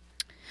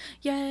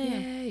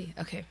 Yay.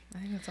 Okay. I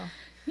think that's all.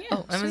 Yeah.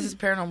 Oh, and this is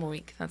Paranormal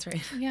Week. That's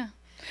right. Yeah.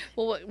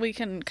 Well, we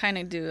can kind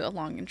of do a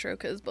long intro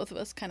because both of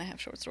us kind of have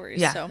short stories.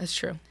 Yeah, so. that's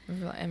true.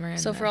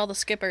 So for all the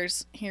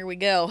skippers, here we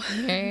go.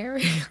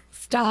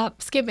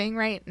 Stop skipping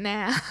right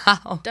now.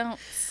 Don't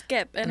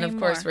skip anymore. And of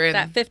course we're in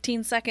that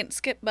 15-second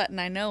skip button.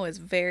 I know is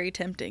very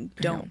tempting.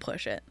 Don't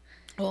push it.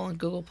 Well, on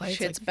Google Play,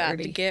 shit's it's like 30.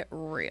 about to get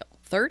real.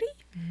 30?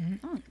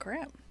 Mm-hmm. Oh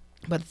crap!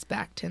 But it's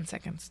back 10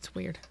 seconds. It's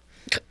weird.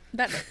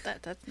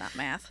 That's not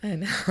math. I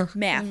know.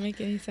 Math doesn't make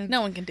any sense.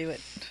 No one can do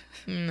it.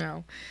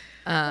 No.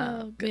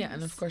 Yeah,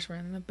 and of course we're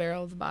in the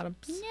barrel of the bottoms.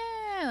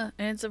 Yeah,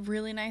 and it's a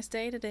really nice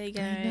day today,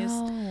 guys.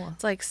 I know.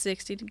 It's like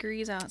 60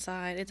 degrees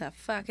outside. It's a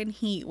fucking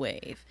heat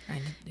wave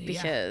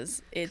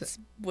because it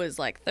was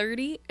like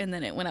 30, and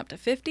then it went up to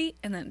 50,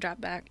 and then it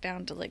dropped back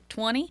down to like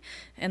 20,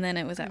 and then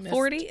it was at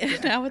 40,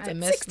 and now it's at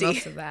 60. I missed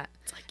most of that.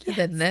 It's like, yes. And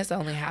then this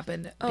only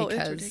happened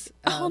because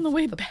on the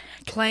way back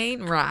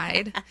plane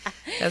ride,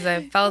 because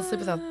I fell asleep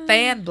with a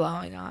fan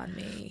blowing on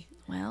me.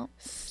 Well,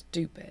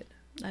 stupid.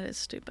 That is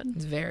stupid.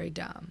 It's very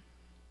dumb.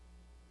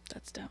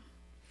 That's dumb.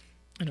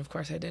 And of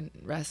course, I didn't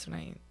rest when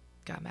I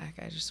got back.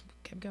 I just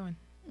kept going.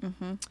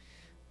 Mm-hmm.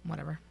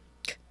 Whatever.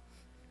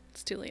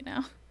 It's too late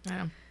now. I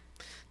know.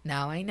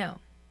 Now I know.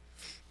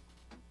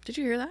 Did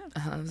you hear that?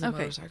 There's a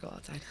motorcycle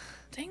outside.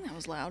 Dang, that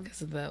was loud.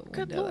 Because of the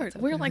Good Lord.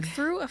 We're like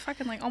through a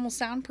fucking like almost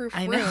soundproof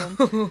room.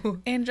 Know.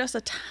 And just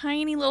a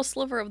tiny little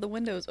sliver of the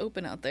window is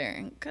open out there.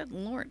 And good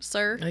Lord,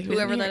 sir, like,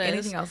 whoever that is.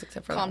 Anything else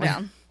except for calm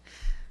down.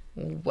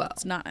 Well.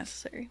 It's not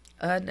necessary.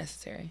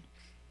 Unnecessary.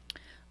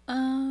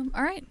 All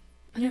right.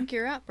 I think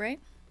you're up, right?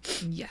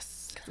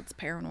 Yes. Because it's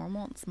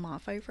paranormal. It's my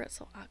favorite,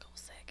 so I'll go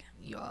second.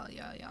 Yeah.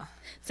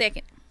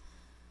 Second.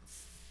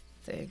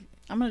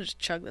 I'm going to just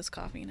chug this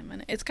coffee in a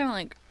minute. It's kind of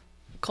like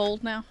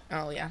cold now.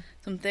 Oh, yeah.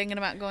 So I'm thinking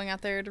about going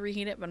out there to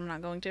reheat it, but I'm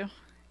not going to.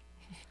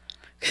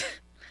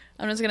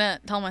 I'm just going to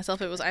tell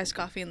myself it was iced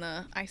coffee and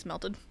the ice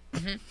melted.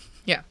 Mm-hmm.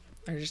 Yeah.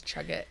 Or just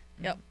chug it.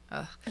 Yep.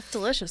 It's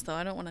delicious, though.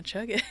 I don't want to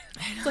chug it.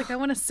 It's like I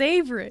want to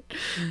savor it.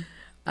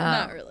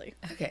 Not really.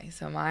 Okay,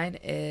 so mine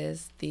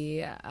is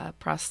the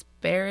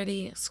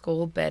Prosperity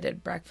School Bed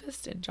and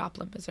Breakfast in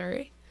Joplin,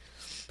 Missouri.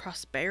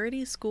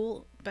 Prosperity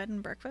School Bed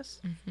and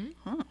Breakfast? Mm-hmm.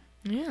 Huh.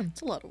 Yeah. It's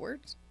a lot of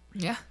words.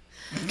 Yeah.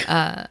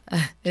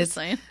 It's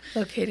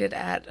located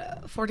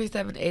at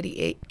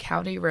 4788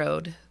 County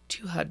Road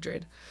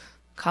 200,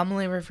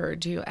 commonly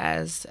referred to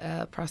as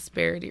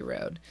Prosperity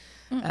Road.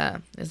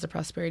 Is the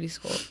Prosperity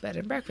School Bed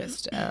and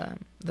Breakfast.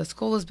 The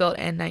school was built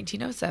in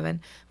 1907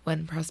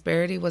 when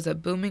Prosperity was a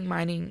booming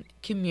mining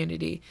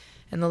community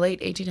in the late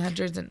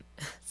 1800s. And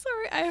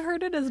sorry, I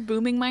heard it as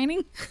booming mining.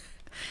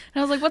 And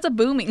I was like, what's a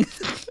booming?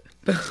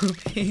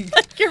 Booming.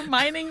 Like you're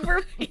mining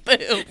for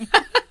boom.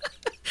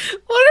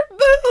 What are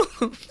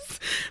booms?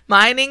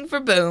 Mining for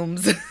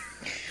booms.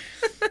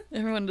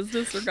 Everyone just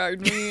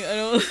disregard me. I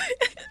don't...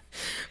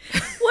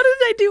 What did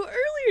I do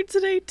earlier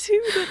today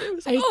too? That it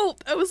was,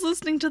 I was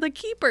listening to The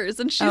Keepers,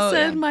 and she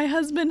said my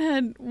husband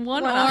had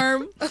one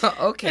arm.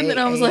 Okay. And then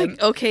I was like,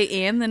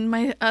 okay, and then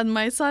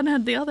my son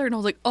had the other, and I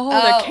was like,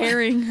 they're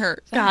carrying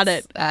her. Got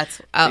it.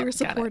 They were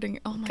supporting.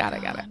 Oh my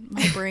God. Got it.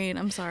 My brain.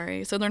 I'm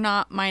sorry. So they're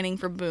not mining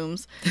for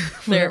booms.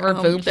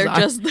 Booms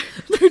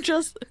they're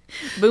just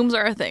booms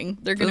are a thing.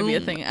 They're going to be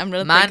a thing. I'm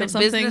going to think of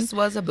something. Business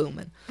was a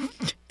booming.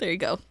 There you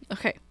go.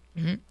 Okay.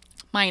 Mm-hmm.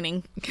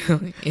 Mining.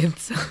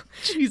 It's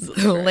Jesus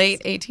the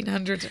late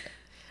 1800s,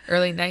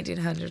 early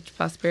 1900s.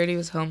 Prosperity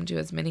was home to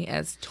as many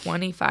as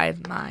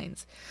 25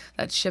 mines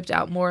that shipped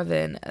out more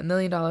than $1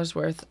 million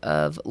worth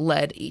of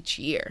lead each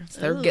year. So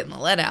they're getting the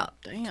lead out.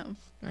 Damn.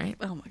 Right?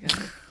 Oh my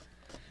God.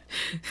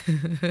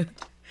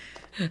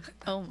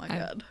 Oh my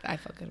God. I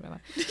felt good about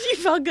that. You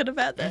felt good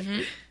about that?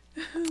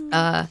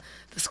 Mm-hmm.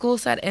 The school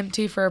sat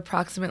empty for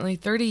approximately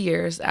 30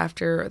 years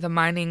after the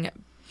mining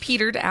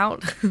petered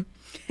out.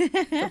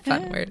 It's a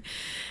fun word.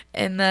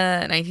 In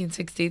the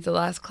 1960s, the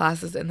last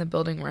classes in the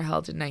building were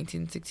held in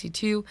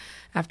 1962,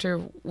 after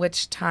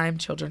which time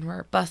children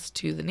were bused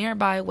to the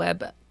nearby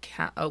Webb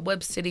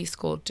City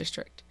School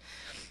District.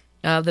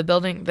 The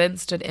building then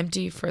stood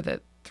empty for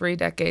the 3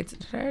 decades.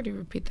 Did I already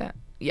repeat that?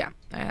 Yeah,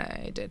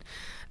 I did.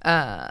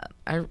 But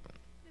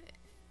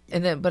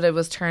it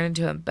was turned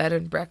into a bed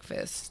and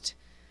breakfast.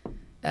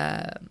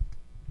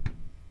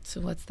 So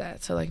what's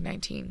that? So like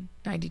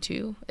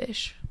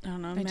 1992-ish? I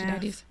don't know.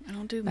 1990s? Math. I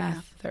don't do Math.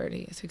 math.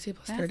 30. 60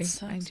 plus Math 30.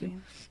 sucks,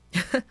 92.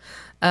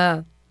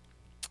 man.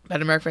 Bed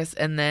and breakfast.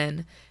 And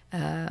then,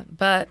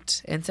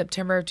 but in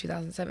September of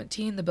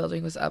 2017, the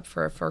building was up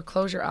for a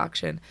foreclosure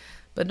auction,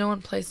 but no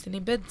one placed any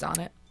bids on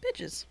it.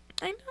 Bitches.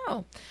 I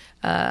know.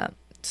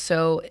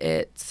 So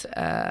it's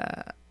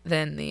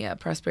then the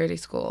Prosperity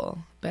School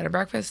Bed and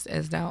Breakfast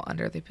is now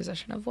under the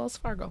possession of Wells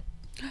Fargo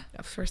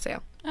for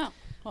sale. Oh,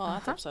 well,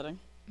 that's upsetting.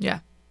 Yeah.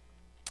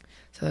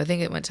 So I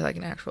think it went to like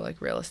an actual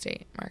like real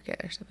estate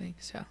market or something.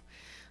 So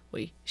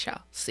we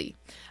shall see.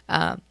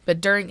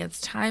 But during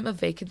its time of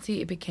vacancy,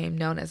 it became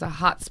known as a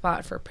hot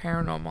spot for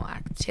paranormal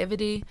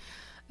activity.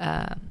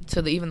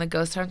 So even the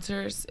ghost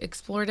hunters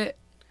explored it.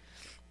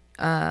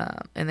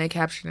 And they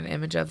captured an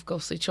image of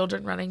ghostly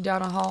children running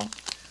down a hall.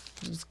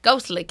 It was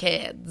ghostly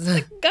kids.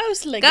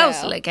 Ghostly girl.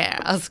 Ghostly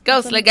girls.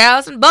 Ghostly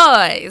girls and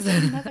boys.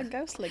 Another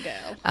ghostly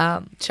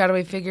girl.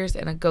 Shadowy figures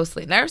and a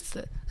ghostly nurse.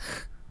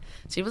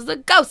 She was the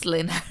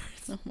ghostly nurse.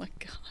 Oh my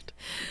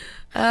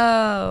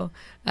god.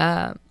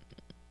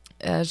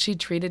 Oh. She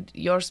treated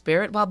your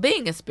spirit while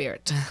being a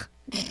spirit.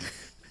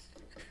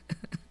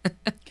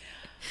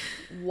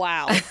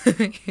 Wow.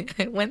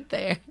 I went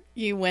there.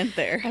 You went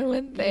there. I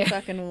went there. You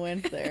fucking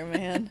went there,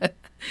 man.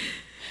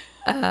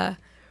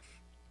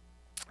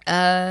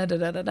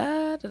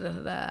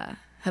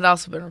 Had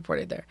also been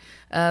reported there.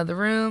 The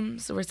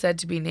rooms were said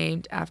to be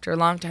named after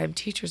longtime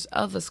teachers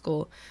of the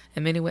school,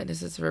 and many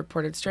witnesses have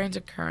reported strange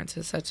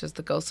occurrences such as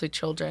the ghostly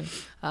children,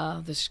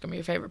 this is going to be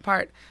your favorite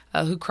part,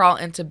 who crawl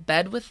into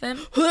bed with them.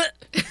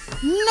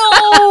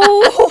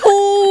 No!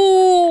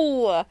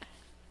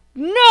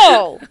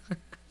 No!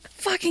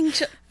 Fucking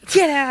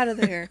get out of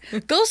there.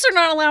 Ghosts are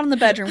not allowed in the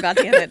bedroom,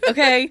 goddammit,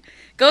 okay?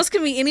 Ghosts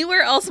can be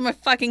anywhere else in my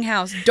fucking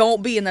house.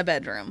 Don't be in the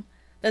bedroom.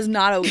 That's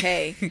not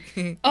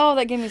okay. Oh,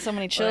 that gave me so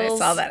many chills. When I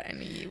saw that, I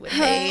knew you would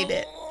hate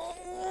it.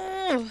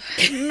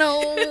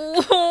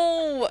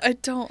 No, I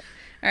don't.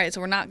 All right,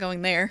 so we're not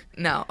going there.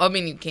 No, I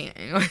mean, you can't.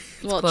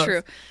 Well, close.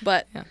 true,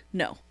 but Yeah.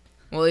 no.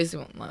 Well, at least you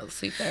won't let us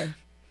sleep there.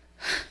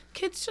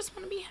 Kids just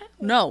want to be held.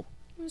 No.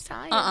 I'm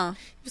tired. Uh-uh. I'm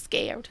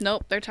scared.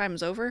 Nope, their time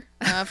is over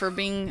for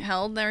being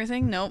held and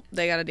everything. Nope,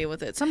 they got to deal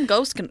with it. Some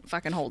ghost can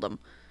fucking hold them.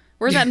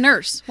 Where's that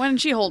nurse? Why isn't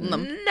she holding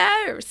them?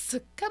 Nurse,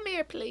 come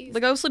here, please.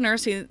 The ghostly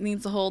nurse, he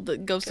needs to hold the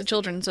ghostly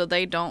children so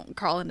they don't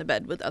crawl into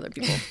bed with other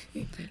people.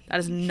 That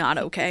is not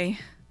okay.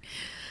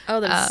 Oh,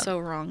 that is so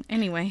wrong.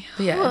 Anyway.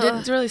 But yeah, it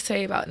didn't really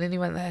say about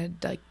anyone that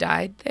had like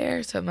died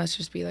there, so it must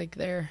just be like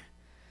their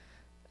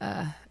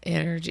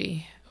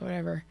energy or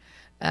whatever.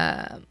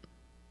 And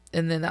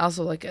then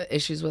also like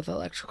issues with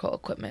electrical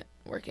equipment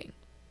working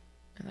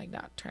and like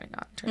not turning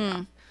on, turning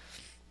off.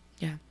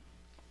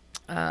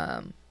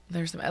 Yeah.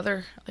 There's some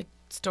other like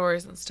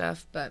stories and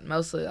stuff, but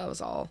mostly that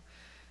was all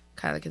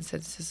kind of the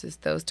consensus is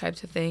those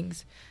types of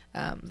things.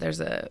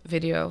 There's a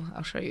video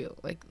I'll show you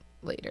like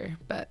later,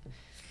 but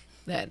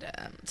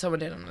that someone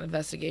did an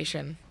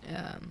investigation,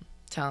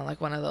 telling like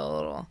one of the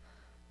little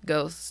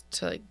ghosts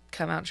to like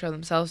come out and show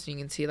themselves. So you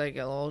can see like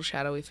a little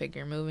shadowy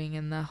figure moving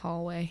in the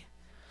hallway.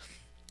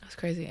 That's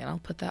crazy, and I'll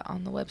put that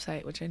on the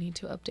website, which I need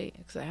to update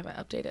because I haven't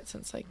updated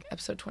since like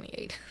episode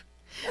 28.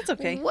 That's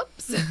okay.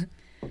 Whoops.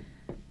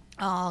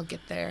 I'll get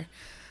there.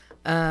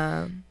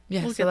 Yeah,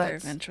 We'll so get there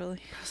that's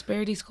eventually.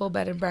 Prosperity School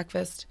Bed and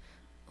Breakfast.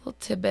 A little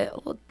tidbit,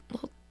 a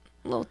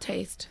little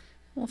taste,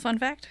 Well, fun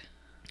fact.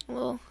 a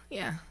little,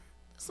 yeah,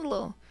 just a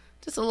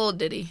little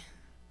ditty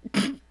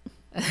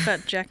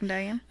About Jack and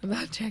Diane.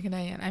 about Jack and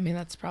Diane. I mean,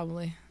 that's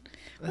probably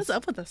What's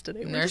up with us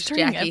today? We're Nurse just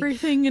turning Jackie.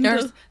 everything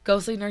into...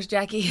 Ghostly Nurse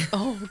Jackie.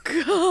 Oh,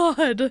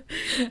 God.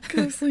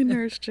 Ghostly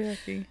Nurse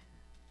Jackie.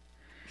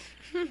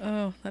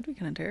 Oh, that'd be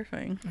kind of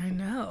terrifying. I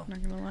know.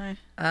 Not gonna lie.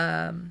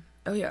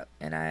 Oh yeah,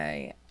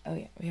 and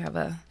we have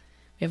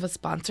a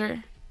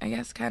sponsor, I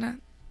guess, kind of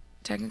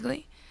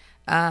technically.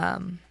 I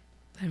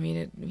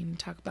mean, we need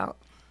to talk about.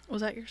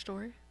 Was that your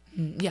story?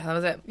 Yeah, that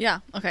was it. Yeah.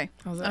 Okay.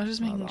 That was it. I was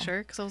just That making was all. sure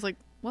because I was like,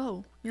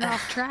 "Whoa, you're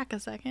off track a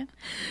second."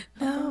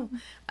 No.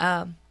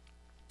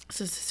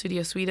 So this is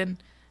Studio Sweden.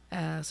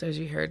 So as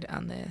you heard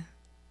on the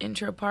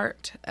intro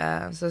part,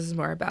 so this is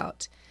more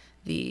about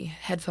the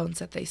headphones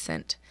that they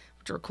sent,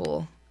 which were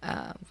cool.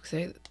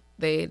 Because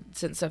they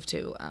sent stuff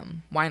to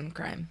Wine and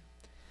Crime,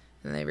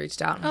 and they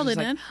reached out. And Oh, was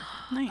they just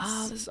did. like, Nice.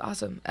 Oh, this is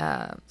awesome.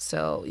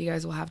 So you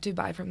guys will have to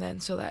buy from them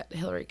so that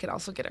Hillary can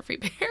also get a free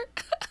pair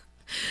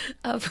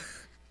of.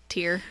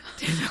 Tear.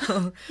 Just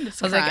Just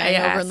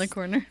crying over in the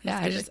corner.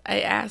 Yeah,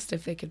 I asked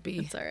if they could be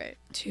It's all right.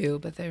 two,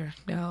 but they're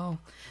no.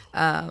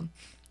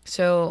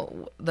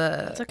 So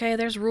the It's okay.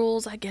 There's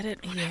rules. I get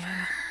it.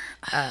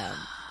 Whatever.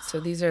 so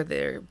these are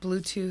their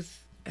Bluetooth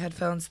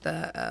headphones,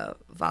 the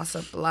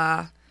Vasa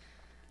Bla,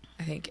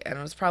 I think, and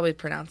it was probably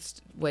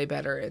pronounced way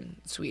better in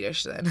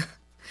Swedish than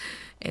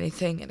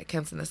anything, and it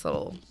comes in this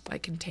little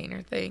like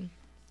container thing.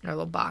 or a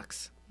little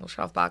box, little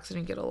shelf box, and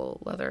you get a little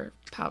leather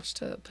pouch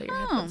to put your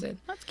headphones in.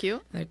 That's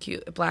cute. They're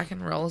cute, black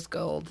and rose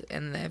gold,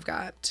 and they've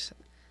got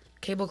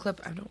cable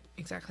clip. I don't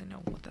exactly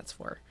know what that's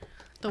for.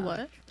 The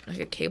what? Like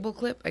a cable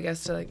clip, I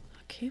guess, to like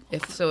Cable.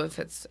 if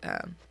it's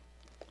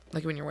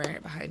like when you're wearing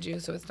it behind you,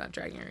 so it's not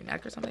dragging your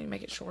neck or something, you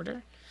make it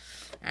shorter.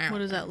 What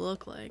does that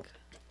look like?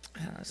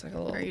 It's like a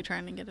little. Are you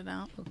trying to get it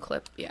out? Little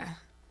clip, yeah.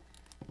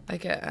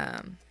 Like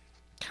a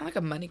kind of like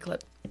a money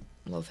clip,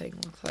 little thing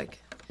looks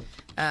like.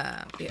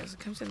 Yeah, so it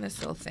comes in this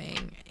little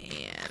thing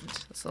and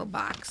this little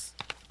box.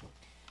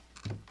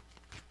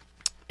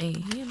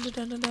 And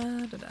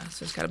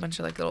so it's got a bunch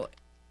of like little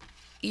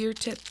ear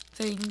tip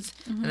things,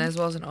 and as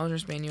well as an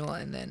owner's manual,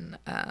 and then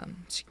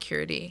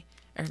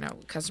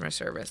customer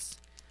service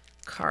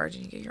card,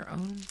 and you get your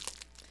own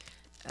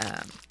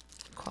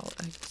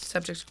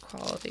subject to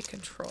quality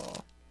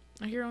control.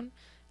 Your own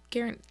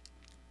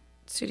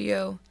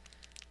Studio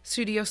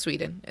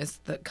Sweden is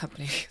the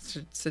company.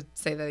 Should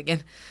say that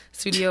again.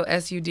 Studio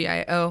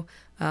SUDIO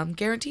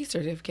guarantee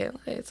certificate.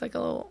 It's like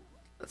a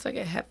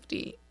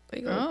hefty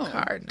little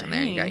card, and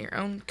there you got your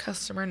own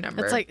customer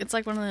number. It's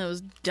like one of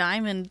those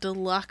diamond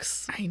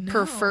deluxe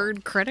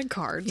preferred credit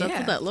cards. That's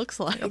what that looks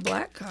like. A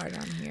black card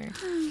on here.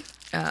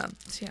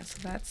 So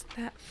that's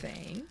that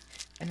thing,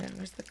 and then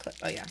there's the clip.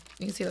 Oh yeah,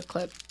 you can see the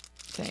clip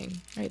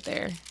thing right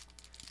there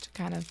to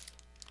kind of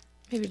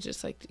maybe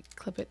just like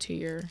clip it to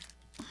your.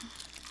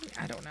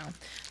 I don't know.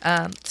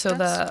 So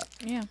the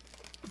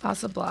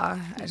Vasa Blah.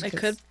 It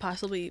could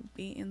possibly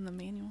be in the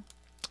manual.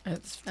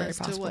 It's very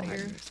possible. To what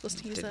you're supposed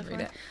to use that for. I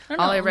don't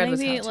All know, I read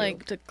maybe was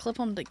like to clip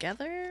them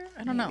together.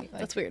 I don't know. Like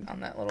That's weird.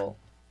 On that little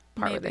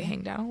part where they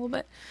hang down a little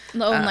bit.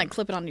 No, and like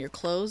clip it onto your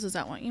clothes. Is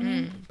that what you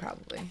mean?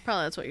 Probably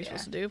That's what you're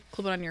supposed to do.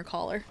 Clip it on your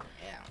collar.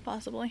 Yeah.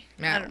 Possibly.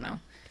 I don't know.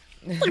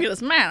 Look at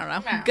this man. I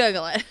don't know.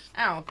 Google it.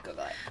 I'll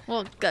Google it.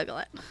 We'll Google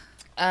it.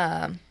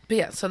 But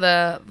yeah, so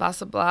the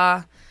Vasa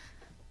Blah,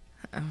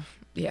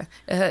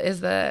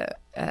 is the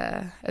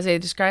as they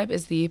describe,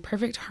 is the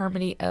perfect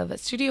harmony of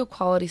studio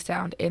quality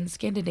sound and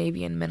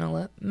Scandinavian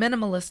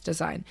minimalist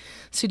design.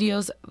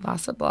 Studio's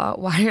Vasa Blah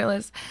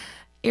wireless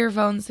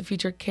earphones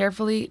feature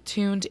carefully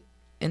tuned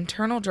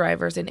internal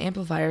drivers and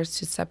amplifiers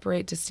to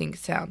separate distinct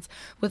sounds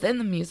within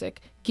the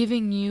music,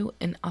 giving you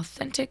an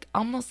authentic,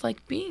 almost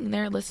like being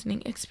there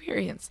listening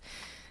experience.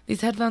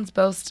 These headphones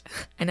boast,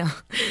 I know.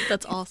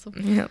 That's awesome.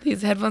 Yeah,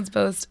 these headphones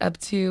boast up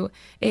to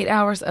 8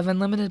 hours of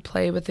unlimited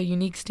play with a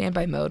unique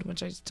standby mode,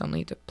 which I still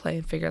need to play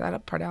and figure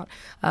that part out,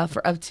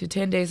 for up to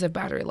 10 days of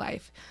battery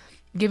life,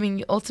 giving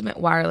you ultimate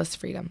wireless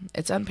freedom.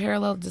 Its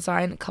unparalleled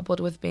design, coupled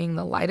with being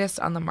the lightest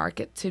on the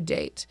market to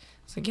date.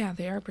 So yeah,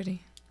 they are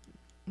pretty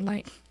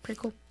light.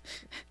 Pretty cool.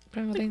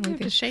 You have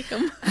to shake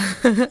them.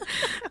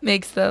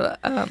 Makes the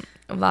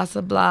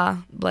Vasa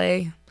Blah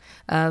Blay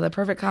the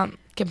perfect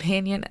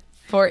companion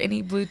for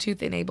any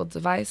Bluetooth-enabled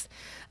device.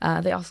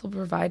 They also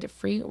provide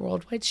free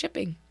worldwide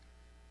shipping.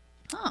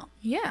 Oh.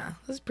 Yeah,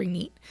 that's pretty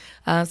neat.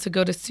 So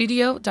go to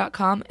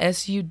studio.com,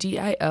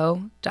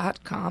 SUDIO.com,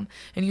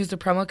 and use the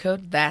promo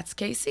code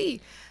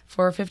That'sKC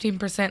for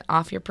 15%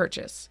 off your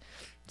purchase.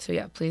 So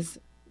yeah, please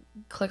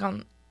click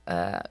on,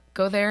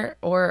 go there,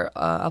 or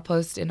I'll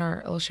post in our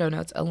little show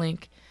notes a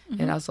link,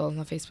 and also on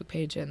the Facebook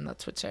page and the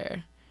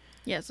Twitter.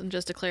 Yes, and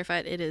just to clarify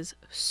it is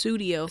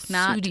studio,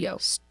 not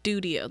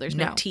studio. There's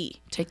no T.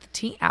 Take the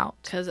T out.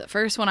 Because at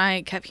first when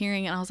I kept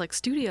hearing it, I was like,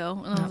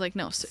 studio. And I was like,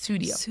 no,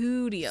 studio.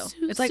 Studio.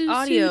 It's like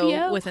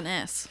audio with an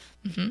S.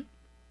 Mm-hmm.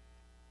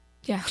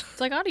 Yeah.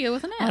 It's like audio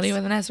with an S. Audio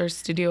with an S, or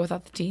studio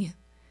without the T.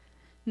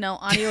 No,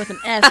 audio with an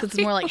S, because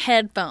it's more like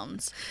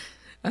headphones.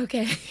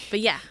 Okay.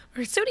 But yeah,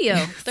 or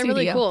studio. They're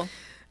really cool.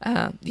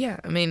 Yeah,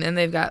 I mean, and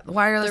they've got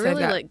wireless. They're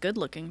really like good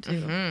looking too.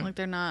 Mm-hmm. Like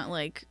they're not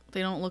like,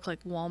 they don't look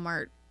like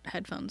Walmart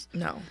headphones.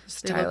 No,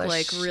 they look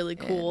like really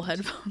cool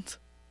headphones.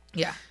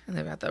 Yeah, and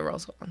they've got the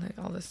rolls on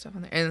all this stuff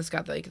on there, and it's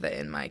got like the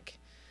in mic,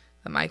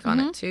 the mic on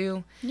it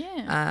too.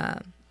 Yeah.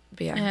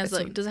 But yeah, it has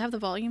like, does it have the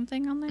volume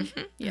thing on there?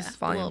 Mm-hmm. Yeah,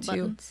 volume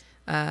too.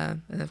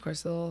 And of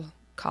course the little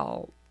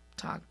call,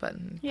 talk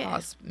button,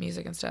 pause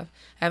music and stuff.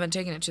 I haven't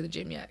taken it to the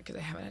gym yet because I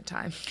haven't had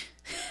time.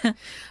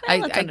 I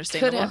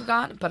could have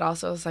gone, but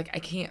also it's like I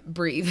can't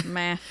breathe.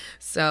 Meh.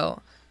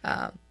 So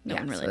no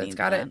one really so needs it's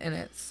got that. it, and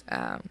it's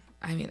I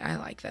mean, I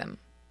like them.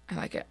 I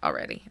like it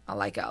already. I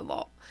like it a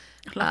lot.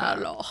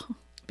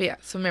 But yeah,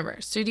 so remember,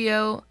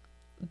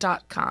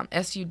 studio.com,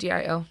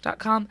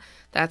 SUDIO.com.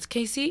 That's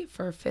KC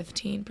for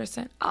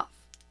 15% off.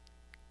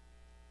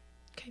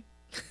 Okay.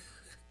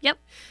 Yep.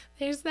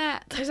 There's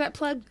that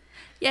plug.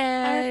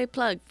 Yay,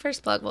 plug.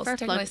 First plug. Well, First it's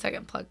technically plug.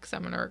 second plug because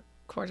I'm going to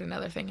record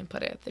another thing and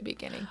put it at the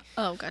beginning.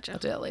 Oh, gotcha. I'll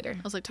do that later.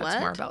 I was like, Talk what?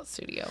 more about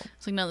studio. I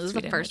was like, no, this is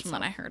the first one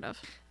that I heard of.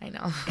 I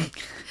know.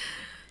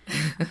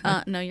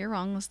 No, you're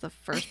wrong. This is the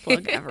first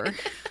plug ever.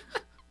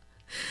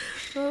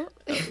 Oh,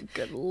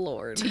 good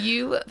Lord. To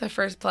you, the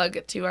first plug.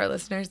 To our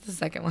listeners, the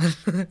second one.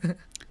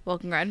 Well,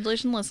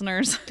 congratulations,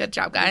 listeners. Good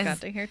job, guys. You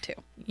got to hear too.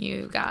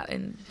 You got a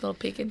little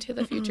peek into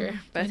the future.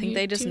 But I think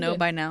they just know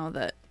by now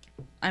that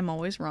I'm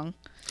always wrong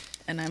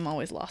and I'm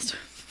always lost.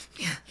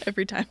 Yeah.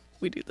 Every time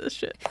we do this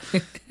shit.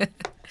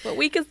 What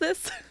week is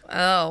this?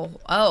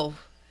 Oh.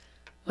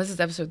 What's this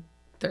episode?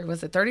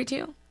 Was it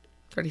 32?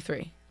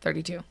 33.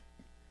 32.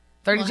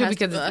 32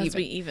 because it has it's to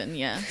be even,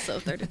 yeah. So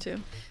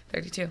 32.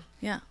 32.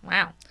 Yeah.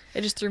 Wow.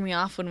 It just threw me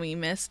off when we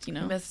missed,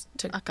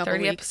 Took a couple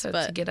 30 weeks,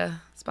 episodes to get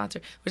a sponsor.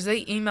 Which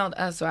they emailed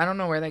us, so I don't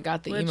know where they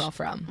got the email I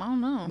from.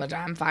 don't know. But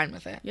I'm fine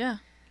with it. Yeah.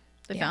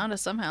 They found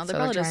us somehow. So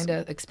they're trying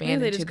to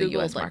expand into the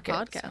U.S. market.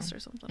 Podcast or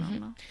something. I don't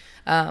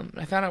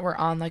know. I found out we're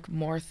on like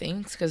more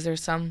things because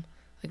there's some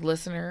like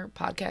listener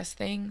podcast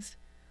things,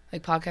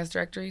 like podcast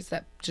directories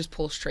that just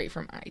pull straight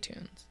from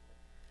iTunes.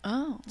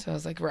 Oh. So I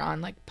was like, we're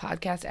on like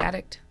Podcast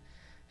Addict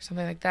or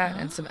something like that,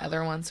 and some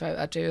other ones. So I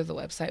updated the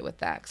website with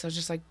that. So I was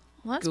just like,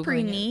 well, that's Googling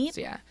pretty it. neat.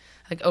 So, yeah,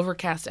 like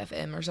Overcast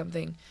FM or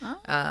something.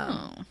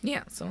 Oh.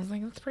 Yeah. So I was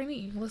like, that's pretty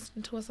neat. You can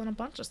listen to us on a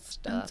bunch of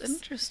stuff. That's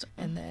interesting.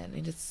 And then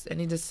I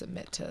need to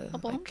submit to A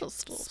bunch like of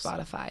stuff.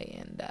 Spotify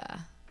and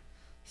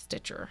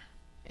Stitcher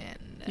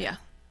and Yeah.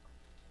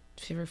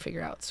 if you ever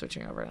figure out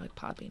switching over to like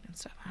Podbean and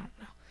stuff, I don't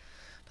know.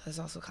 But this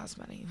also costs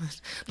money.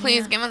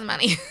 Please give us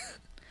money.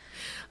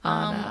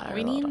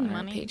 We need on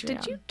our money. Did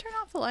Patreon. you turn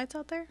off the lights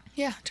out there?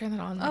 Yeah, turn that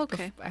on.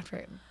 Okay.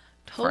 Before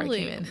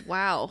Totally. I came in.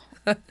 Wow.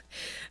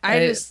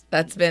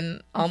 That's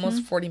been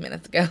almost 40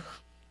 minutes ago.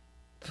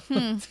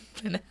 It's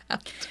been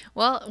out.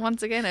 Well,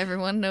 once again,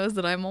 everyone knows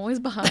that I'm always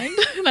behind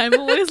and I'm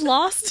always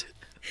lost.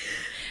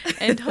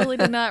 And totally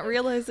did not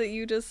realize that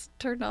you just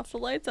turned off the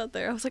lights out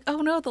there. I was like,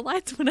 oh no, the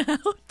lights went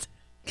out.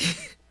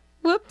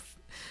 Whoops.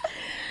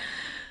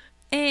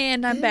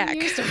 And I'm back.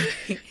 Your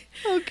story.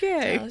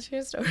 Okay. Tell us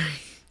your story.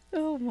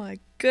 Oh my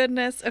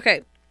goodness.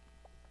 Okay.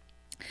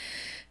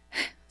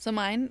 So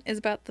mine is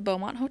about the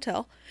Beaumont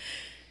Hotel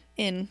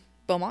in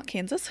Beaumont,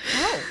 Kansas.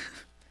 Oh.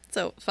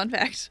 So, fun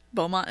fact,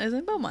 Beaumont is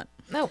in Beaumont.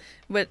 No.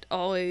 But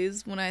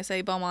always, when I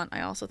say Beaumont,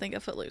 I also think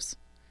of Footloose.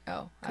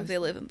 Oh. Because they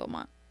live in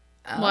Beaumont.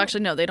 Oh. Well,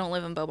 actually, no, they don't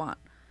live in Beaumont.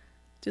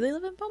 Do they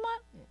live in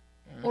Beaumont?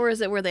 Or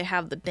is it where they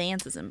have the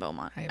dances in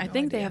Beaumont? I have I no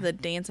think they idea. have the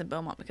dance in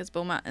Beaumont because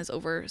Beaumont is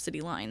over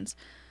city lines,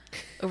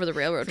 over the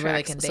railroad So where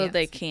they tracks. can So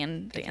they dance.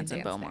 can They can dance in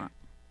dance there. Beaumont.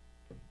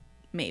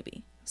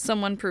 Maybe.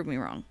 Someone prove me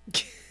wrong.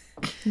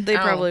 They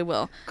Oh. probably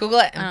will. Google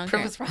it I and don't prove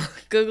care. us wrong.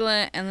 Google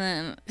it and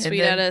then tweet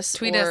then at us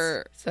tweet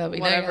or us so we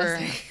know you're whatever.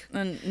 listening.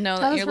 And know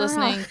Tell that us you're we're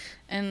listening wrong.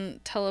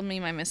 and tell me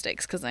my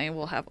mistakes because I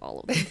will have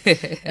all of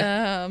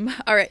them.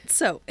 All right.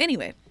 So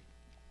anyway,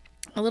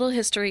 a little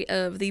history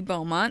of the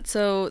Beaumont.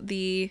 So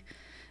the,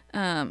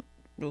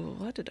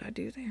 what did I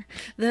do there?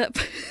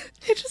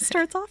 It just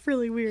starts off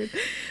really weird.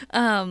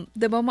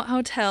 The Beaumont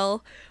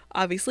Hotel,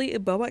 obviously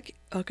in Beaumont.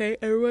 Okay,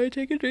 everybody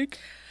take a drink.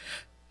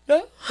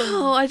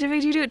 Oh, I did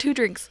make you do it 2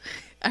 drinks.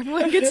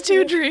 Everyone gets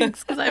 2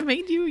 drinks because I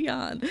made you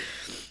yawn.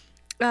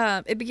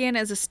 It began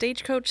as a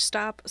stagecoach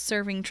stop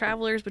serving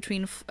travelers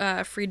between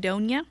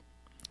Fredonia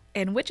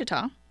and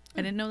Wichita.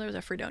 I didn't know there was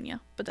a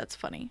Fredonia, but that's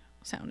funny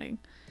sounding.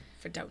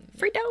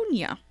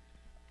 Fredonia.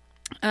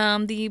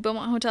 The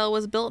Beaumont Hotel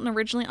was built and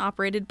originally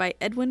operated by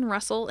Edwin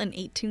Russell in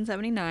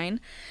 1879,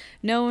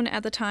 known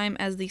at the time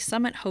as the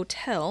Summit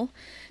Hotel.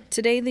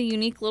 Today, the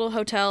unique little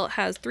hotel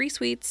has 3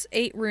 suites,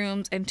 8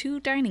 rooms, and 2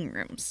 dining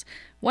rooms.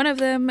 One of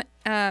them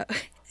I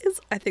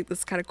think this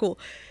is kind of cool.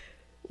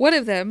 One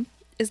of them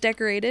is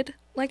decorated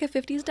like a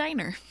 50s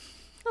diner.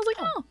 I was like,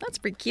 oh, that's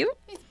pretty cute.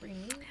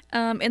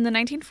 In the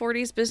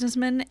 1940s,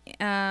 businessmen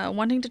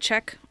wanting to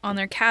check on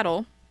their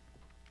cattle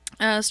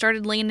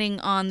started landing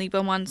on the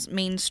Beaumont's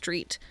Main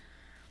Street.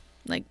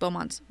 Like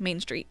Beaumont's Main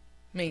Street.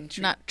 Main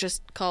Street. Not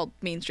just called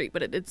Main Street,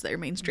 but it's their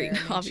Main Street,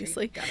 Their Main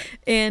obviously. Street. Got it.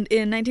 And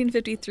in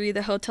 1953,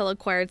 the hotel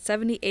acquired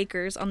 70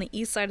 acres on the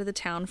east side of the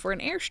town for an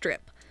airstrip.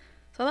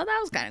 So I thought that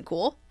was kind of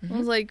cool. I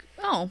was like,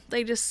 oh,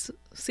 they just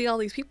see all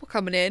these people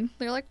coming in.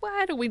 They're like,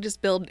 why don't we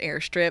just build an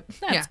airstrip?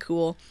 That's Yeah.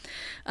 cool.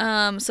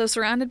 So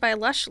surrounded by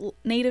lush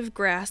native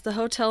grass, the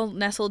hotel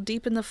nestled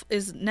deep in the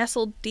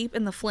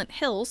Flint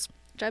Hills.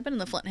 Which I've been in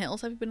the Flint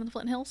Hills. Have you been in the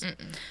Flint Hills?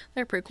 Mm-mm.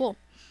 They're pretty cool.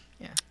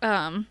 Yeah.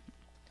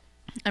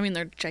 I mean,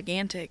 they're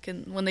gigantic,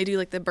 and when they do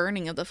like the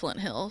burning of the Flint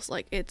Hills,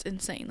 like it's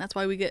insane. That's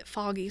why we get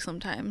foggy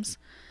sometimes,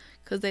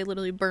 because they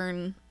literally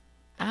burn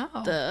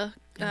Oh. the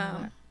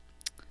Yeah.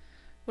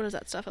 what is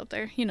that stuff up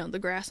there? You know, the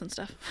grass and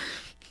stuff.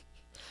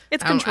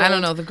 It's I controlled.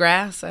 don't know. The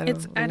grass. I I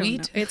don't don't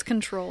wheat. know. It's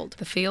controlled.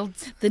 The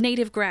fields. The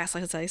native grass,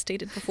 as I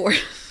stated before.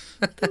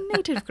 The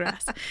native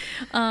grass.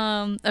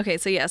 Okay,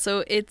 so yeah,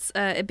 so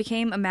it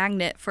became a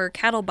magnet for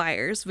cattle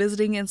buyers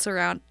visiting and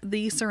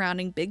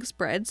surrounding big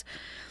spreads.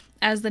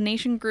 As the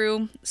nation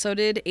grew, so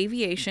did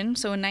aviation.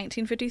 So in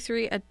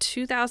 1953, a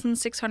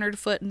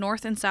 2,600-foot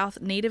north and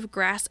south native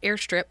grass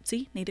airstrip,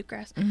 see, native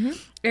grass,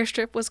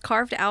 airstrip was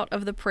carved out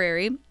of the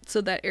prairie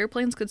so that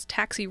airplanes could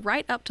taxi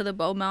right up to the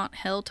Beaumont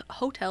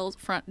Hotel's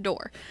front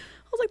door.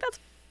 I was like, that's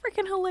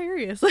freaking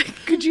hilarious. Like,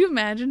 could you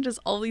imagine just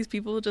all these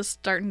people just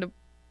starting to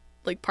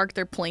like park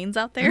their planes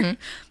out there?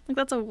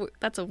 Like,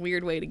 that's a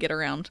weird way to get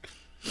around.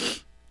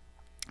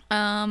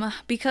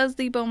 Because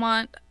the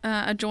Beaumont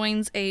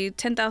adjoins a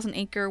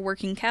 10,000-acre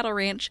working cattle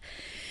ranch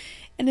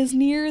and is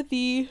near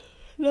the...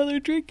 Another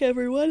drink,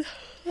 everyone.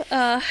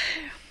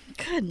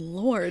 Good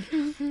Lord.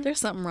 There's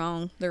something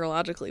wrong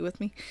neurologically with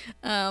me.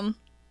 And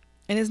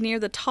is near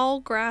the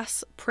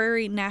Tallgrass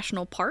Prairie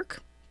National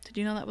Park. Did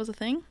you know that was a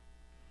thing?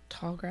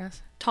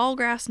 Tallgrass?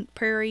 Tallgrass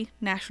Prairie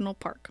National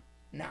Park.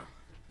 No.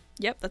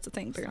 Yep, that's a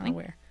thing, apparently. Not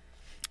aware.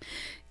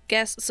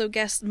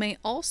 Guests may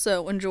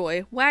also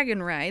enjoy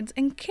wagon rides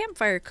and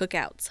campfire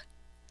cookouts.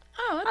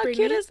 Oh, that's How pretty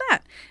cute neat. is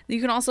that?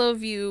 You can also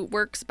view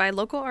works by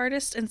local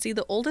artists and see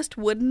the oldest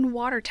wooden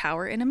water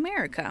tower in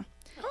America,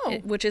 Oh.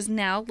 which is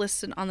now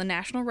listed on the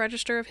National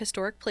Register of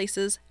Historic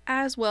Places,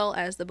 as well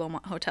as the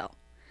Beaumont Hotel.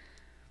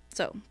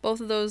 So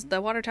both of those,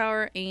 the water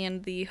tower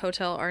and the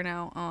hotel, are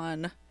now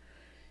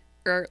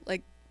are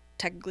like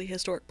technically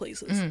historic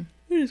places. Mhm.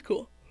 It is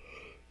cool.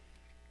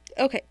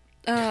 Okay.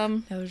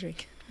 Another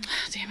drink.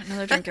 Damn it,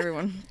 another drink,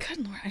 everyone.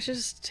 Good Lord, I should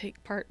just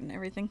take part in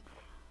everything.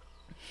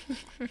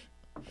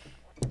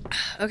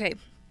 Okay,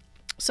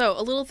 so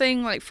a little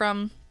thing like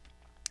from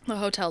the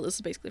hotel. This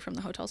is basically from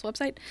the hotel's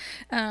website.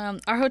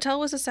 Our hotel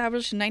was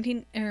established in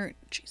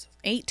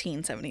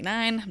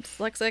 1879. I'm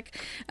dyslexic.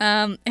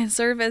 And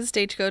served as a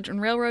stagecoach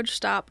and railroad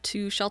stop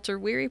to shelter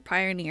weary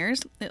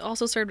pioneers. It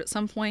also served at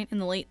some point in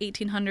the late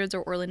 1800s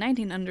or early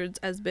 1900s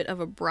as a bit of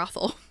a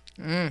brothel.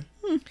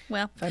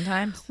 Well, Fun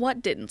times.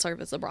 what didn't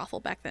serve as a brothel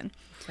back then?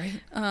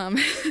 Right.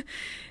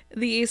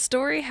 The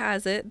story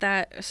has it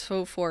that,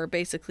 so for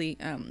basically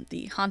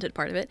the haunted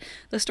part of it,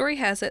 the story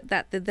has it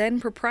that the then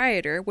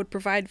proprietor would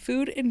provide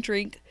food and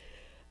drink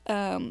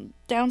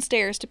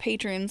downstairs to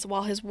patrons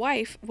while his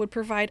wife would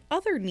provide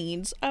other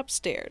needs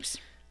upstairs.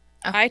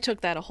 Oh. I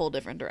took that a whole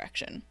different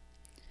direction.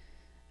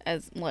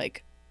 As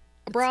like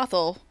a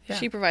brothel, Yeah.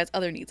 she provides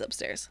other needs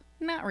upstairs.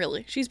 Not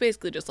really. She's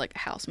basically just like a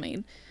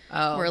housemaid.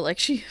 Oh. Where like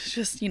she's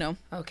just,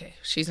 Okay.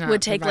 She's not.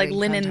 would take like providing fun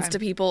linens time. to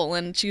people,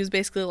 and she was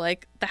basically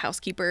like the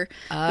housekeeper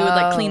who would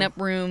like clean Oh. up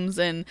rooms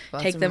and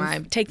Well, take that's them my-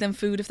 take them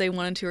food if they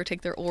wanted to, or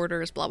take their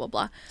orders, blah blah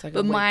blah. It's like a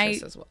But my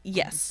waitress as well.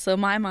 yes, so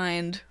my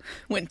mind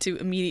went to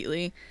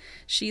immediately,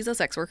 she's a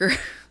sex worker,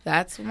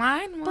 That's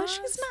mine was. but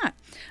she's not.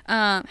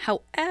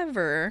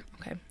 However,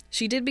 Okay.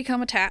 she did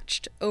become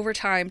attached over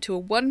time to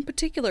one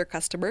particular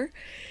customer.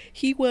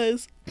 He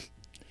was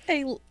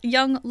a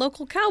young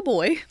local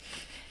cowboy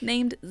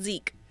named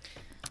Zeke.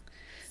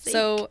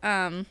 So,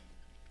 How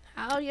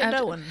you After-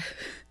 doing?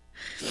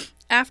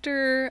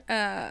 after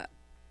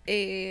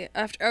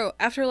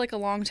like a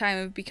long time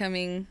of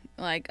becoming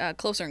like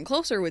closer and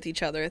closer with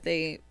each other,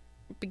 they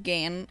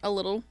began a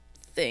little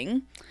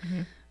thing,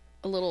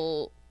 a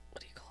little,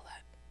 what do you call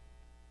that?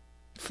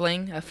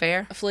 Fling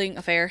affair. A fling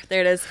affair.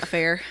 There it is,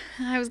 affair.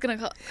 I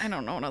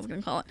don't know what I was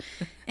gonna call it.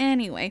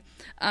 Anyway,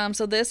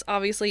 so this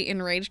obviously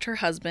enraged her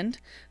husband,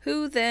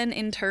 who then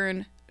in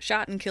turn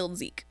shot and killed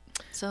Zeke.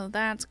 So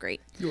that's great.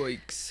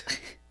 Yikes.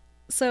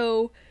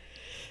 So,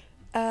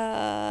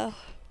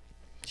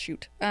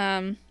 shoot.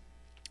 They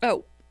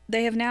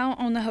have now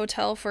owned the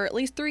hotel for at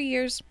least 3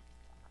 years.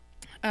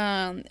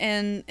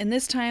 And in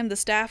this time, the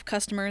staff,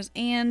 customers,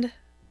 and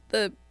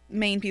the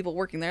main people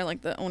working there,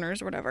 like the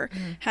owners or whatever,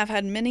 have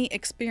had many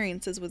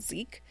experiences with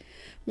Zeke.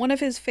 One of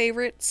his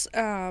favorites,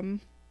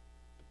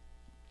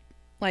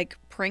 like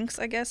pranks,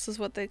 I guess is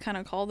what they kind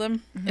of call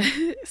them,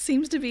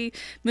 seems to be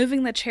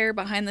moving the chair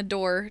behind the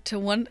door to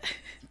one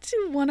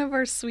of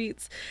our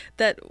suites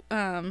that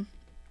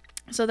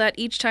so that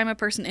each time a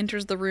person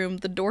enters the room,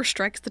 the door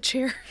strikes the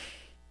chair.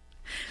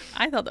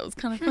 I thought that was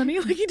kind of funny.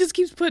 Like, he just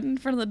keeps putting in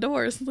front of the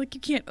doors. Like,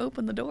 you can't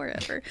open the door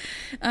ever.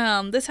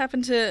 This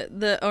happened to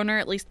the owner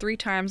at least 3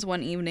 times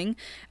one evening.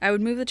 I would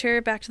move the chair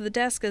back to the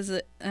desk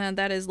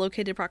that is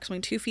located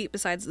approximately 2 feet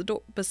beside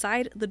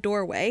the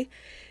doorway.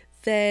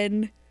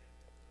 Then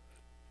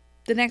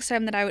the next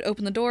time that I would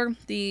open the door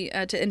to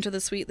enter the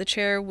suite, the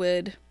chair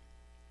would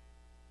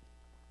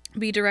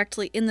be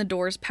directly in the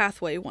door's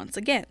pathway once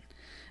again.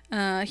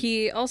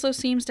 He also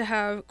seems to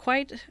have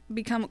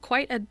become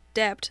quite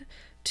adept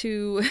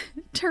to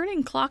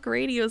turning clock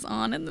radios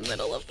on in the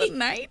middle of the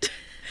night.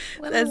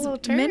 What a little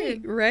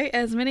turd.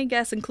 As many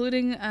guests,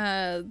 including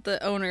the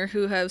owner,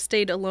 who have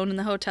stayed alone in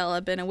the hotel,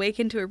 have been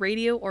awakened to a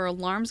radio or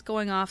alarms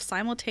going off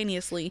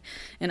simultaneously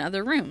in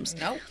other rooms.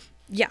 Nope.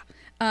 Yeah.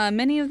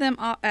 Many of them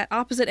at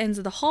opposite ends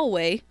of the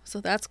hallway,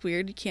 so that's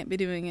weird. You can't be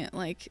doing it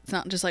like, it's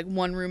not just like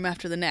one room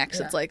after the next.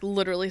 Yeah. It's like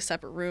literally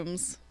separate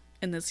rooms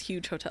in this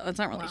huge hotel. It's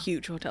not really a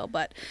huge hotel,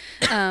 but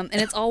and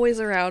it's always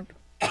around.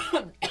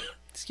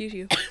 Excuse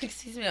you.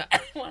 Excuse me. I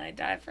want to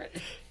die for a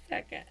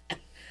second.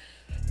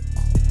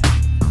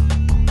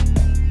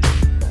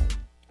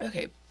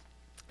 Okay.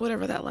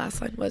 Whatever that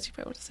last line was, you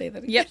might want to say that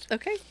again. Yep.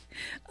 Okay.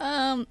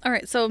 All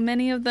right. So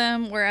many of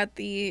them were at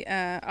the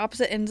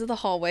opposite ends of the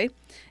hallway,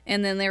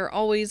 and then they were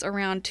always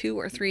around 2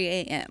 or 3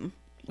 a.m.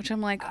 Which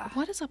I'm like,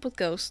 what is up with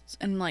ghosts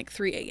and like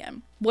 3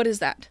 a.m.? What is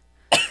that?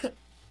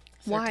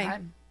 Why? Their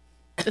time.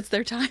 It's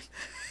their time.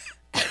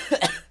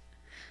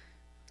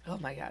 Oh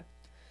my god.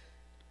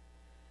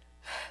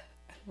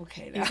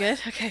 Okay. Now. You good?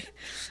 Okay.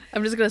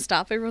 I'm just gonna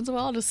stop every once in a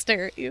while. I'll just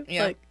stare at you.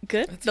 Yeah. Like,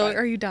 good? That's No, fine.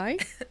 are you dying?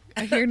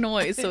 I hear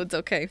noise, so it's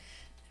okay.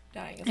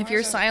 Dying. As If long you're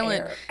as there's silent,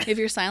 air. if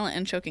you're silent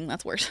and choking,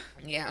 that's worse.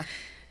 Yeah. At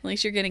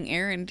least you're getting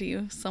air into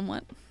you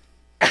somewhat.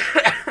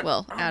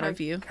 Well, out of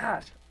you.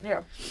 Gosh.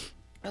 Yeah.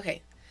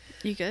 Okay.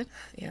 You good?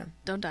 Yeah.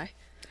 Don't die.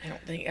 I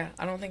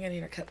don't think I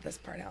need to cut this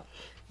part out.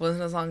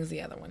 Wasn't as long as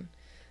the other one.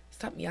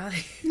 Stop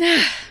yelling.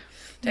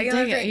 Take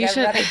another drink. You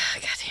should. Ready?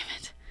 God damn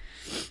it.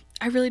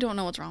 I really don't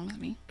know what's wrong with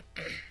me.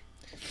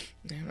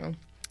 I don't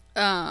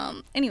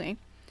know. Anyway,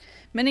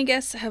 many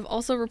guests have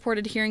also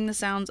reported hearing the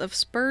sounds of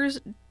spurs.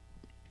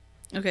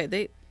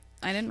 Okay,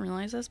 I didn't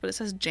realize this, but it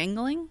says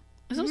jangling.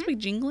 Is it supposed to be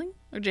jingling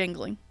or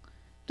jangling?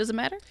 Does it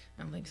matter?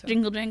 I don't think so.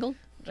 Jingle jangle.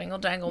 Jingle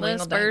jangle, The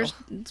jingle spurs,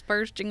 dangle.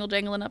 spurs jingle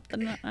jangling up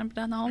and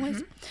down the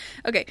hallways.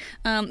 Okay.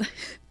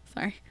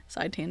 Sorry,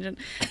 side tangent.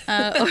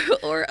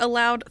 Or a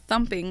loud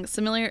thumping,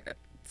 similar.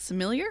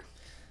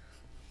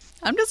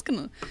 I'm just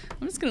gonna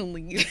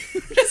leave.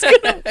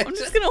 I'm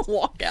just gonna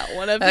walk out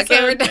one episode.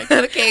 Okay, we're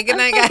done. Okay, good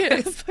night,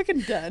 guys. I'm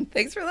fucking done.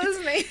 Thanks for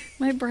listening.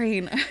 My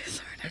brain.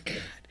 Sorry, not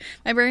good.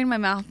 My brain and my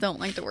mouth don't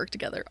like to work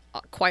together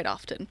quite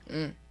often.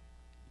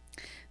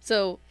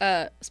 So,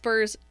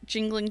 spurs,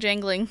 jingling,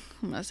 jangling,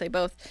 I'm going to say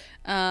both,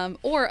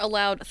 or a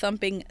loud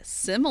thumping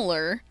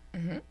similar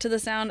to the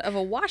sound of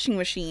a washing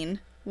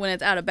machine when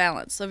it's out of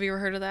balance. So have you ever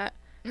heard of that?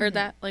 Heard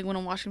that? Like when a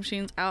washing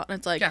machine's out and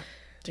it's like, like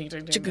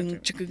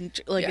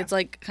it's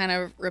like kind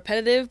of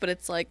repetitive, but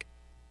it's like,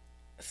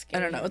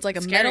 scary. I don't know, it's like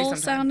a metal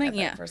sounding.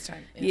 Yeah. First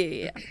time.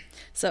 Yeah.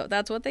 So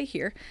that's what they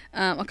hear.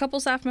 A couple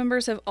staff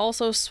members have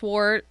also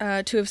swore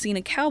to have seen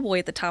a cowboy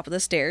at the top of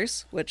the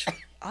stairs, which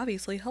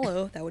obviously,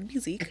 hello, that would be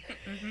Zeke.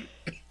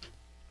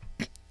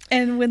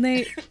 And when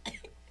they...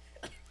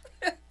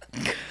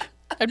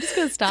 I'm just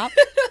going to stop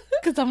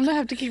because I'm going to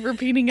have to keep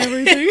repeating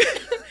everything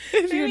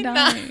if you're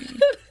dying.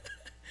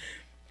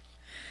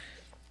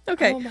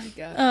 Okay. Oh my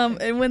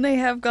God. And when they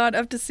have gone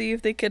up to see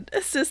if they could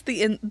assist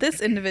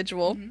this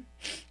individual...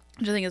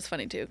 Which I think is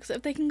funny too, because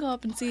if they can go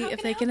up and see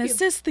if they can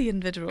assist the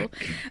individual,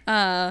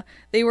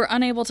 they were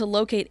unable to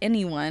locate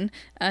anyone.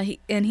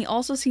 He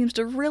also seems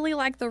to really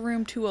like the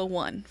room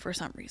 201 for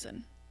some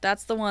reason.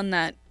 That's the one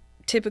that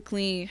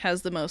typically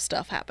has the most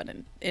stuff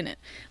happening in it.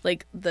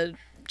 Like the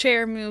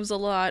chair moves a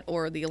lot,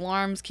 or the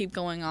alarms keep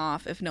going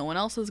off if no one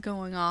else is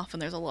going off,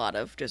 and there's a lot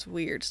of just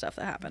weird stuff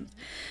that happens.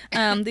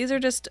 These are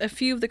just a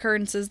few of the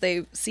occurrences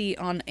they seem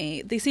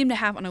to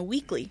have on a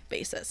weekly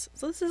basis.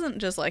 So this isn't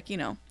just like,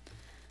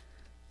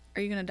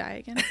 Are you going to die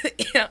again?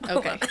 Yeah.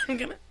 Okay. I'm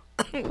going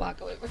to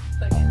walk away for a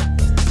second.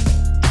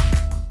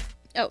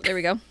 Oh, there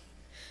we go.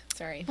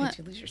 Sorry. What? Did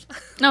you lose your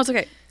spot? No, it's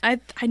okay. I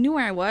knew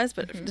where I was,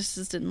 but this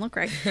just didn't look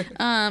right.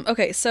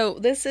 Okay, so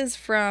this is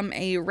from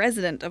a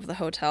resident of the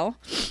hotel.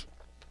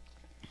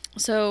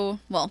 So,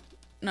 well,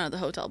 not the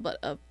hotel, but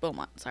of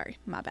Beaumont. Sorry,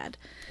 my bad.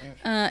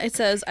 It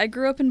says, I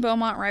grew up in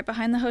Beaumont right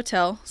behind the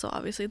hotel. So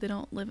obviously they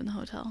don't live in the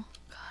hotel.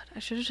 God, I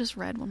should have just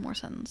read one more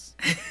sentence.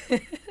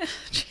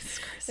 Jesus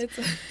Christ.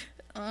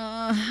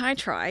 I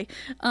try.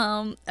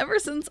 Ever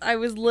since I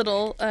was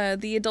little,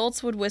 the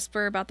adults would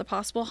whisper about the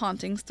possible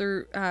hauntings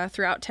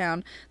throughout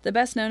town. The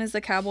best known is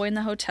the cowboy in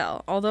the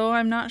hotel. Although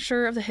I'm not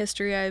sure of the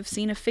history, I've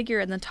seen a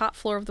figure in the top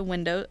floor of the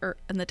window, or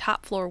in the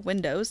top floor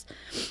windows.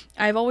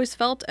 I've always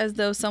felt as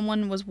though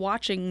someone was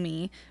watching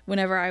me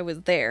whenever I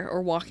was there or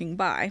walking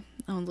by.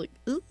 I was like,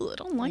 ooh, I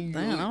don't like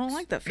that. I don't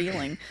like that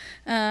feeling.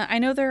 I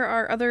know there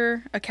are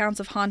other accounts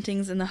of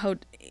hauntings in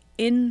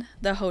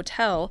the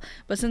hotel,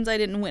 but since I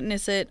didn't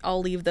witness it,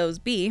 I'll leave those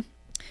be.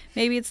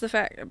 Maybe it's the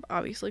fact,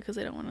 obviously, because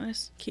they don't want to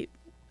just keep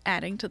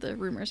adding to the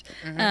rumors.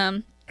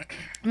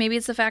 Maybe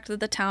it's the fact that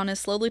the town is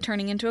slowly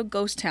turning into a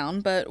ghost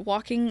town, but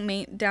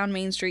walking down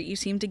Main Street, you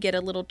seem to get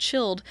a little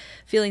chilled,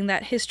 feeling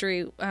that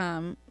history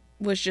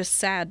was just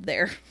sad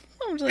there.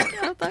 I was like,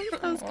 yeah,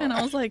 that was kind of,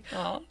 I was like,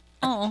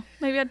 oh,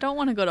 maybe I don't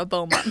want to go to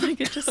Beaumont.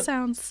 Like, it just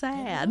sounds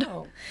sad.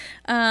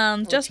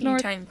 Just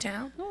north. Tiny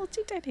town. Oh, it's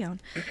a tiny town.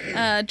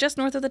 Just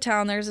north of the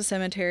town, there's a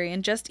cemetery,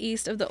 and just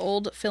east of the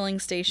old filling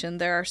station,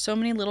 there are so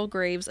many little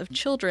graves of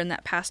children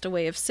that passed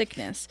away of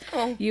sickness.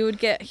 Oh. You'd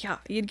get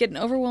an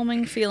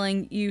overwhelming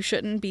feeling you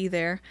shouldn't be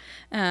there.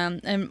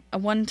 And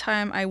one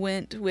time, I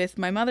went with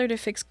my mother to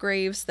fix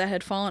graves that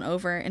had fallen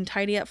over and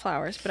tidy up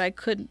flowers, but I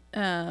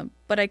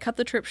cut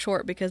the trip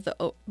short because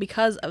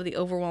of the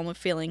overwhelming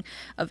feeling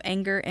of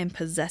anger and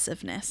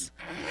possessiveness.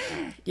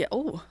 Yeah.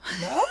 Oh.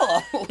 No.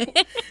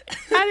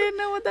 I didn't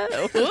know what that.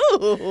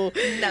 Oh.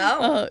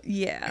 No.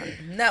 Yeah.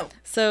 No.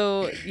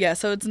 So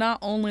it's not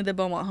only the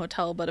Beaumont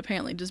Hotel, but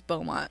apparently just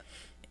Beaumont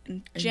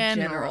in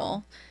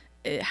general.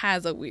 It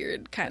has a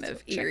weird kind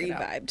of eerie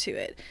vibe to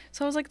it.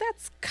 So I was like,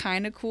 that's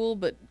kind of cool,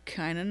 but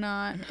kind of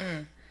not.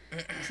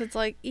 So it's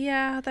like,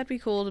 yeah, that'd be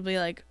cool to be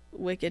like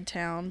Wicked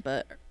Town,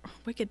 but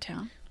Wicked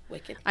Town.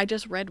 Wicked. I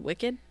just read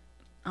Wicked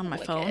on my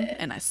phone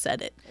and I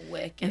said it.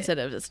 Wicked. Instead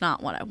of it's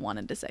not what I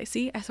wanted to say.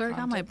 See, I swear to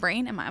God, my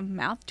brain and my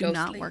mouth do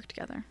not work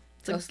together.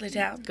 It's ghostly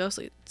town.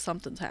 Ghostly.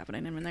 Something's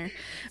happening in there.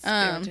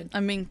 Spirited.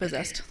 I'm being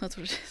possessed. That's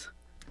what it is.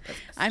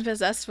 I'm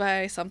possessed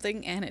by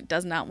something and it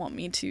does not want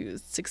me to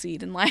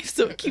succeed in life,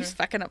 so it keeps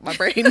fucking up my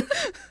brain.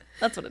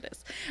 That's what it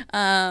is.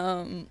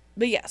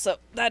 But yeah, so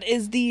that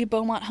is the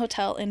Beaumont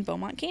Hotel in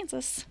Beaumont,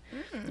 Kansas,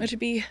 which would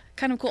be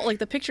kind of cool. Like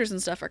the pictures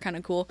and stuff are kind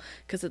of cool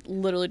because it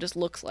literally just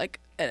looks like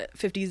a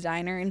 50s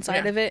diner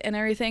inside of it and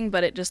everything,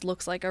 but it just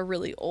looks like a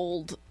really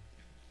old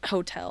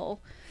hotel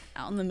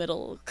out in the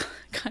middle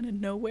kind of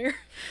nowhere.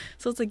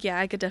 So it's like, yeah,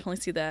 I could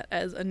definitely see that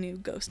as a new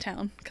ghost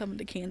town coming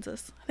to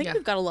Kansas. I think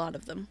we've got a lot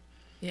of them.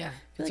 Yeah.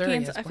 I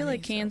feel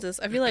like Kansas,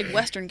 I feel like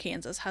Western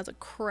Kansas has a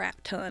crap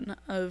ton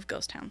of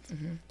ghost towns.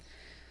 Mm-hmm.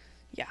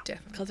 Yeah,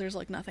 definitely. Because there's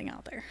like nothing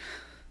out there.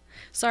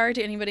 Sorry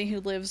to anybody who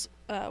lives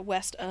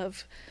west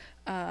of,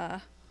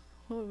 what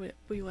would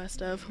we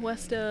west of?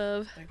 West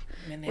of like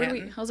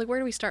Manhattan. I was like, where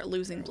do we start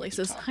losing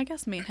places? I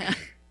guess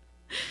Manhattan.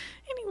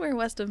 Anywhere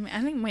west of,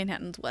 I think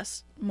Manhattan's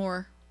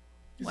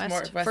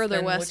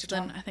further west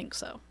than I think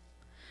so.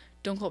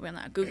 Don't quote me on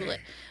that. Google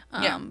it.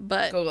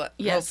 But Google it.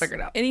 Yes, we'll figure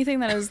it out. Anything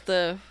that is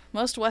the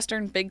most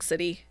western big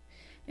city,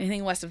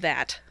 anything west of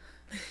that,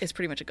 is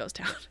pretty much a ghost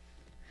town.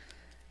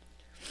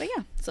 But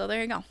yeah, so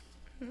there you go.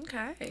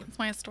 Okay. That's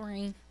my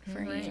story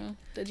for you.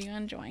 Did you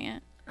enjoy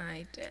it?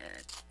 I did.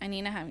 I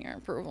need to have your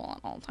approval at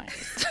all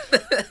times.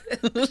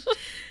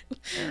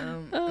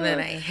 Then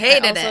I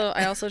hated it.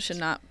 I also should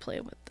not play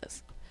with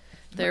this.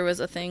 There was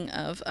a thing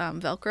of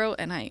Velcro,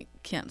 and I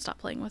can't stop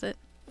playing with it.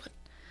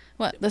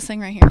 What? This thing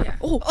right here? Yeah.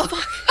 Oh,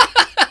 fuck.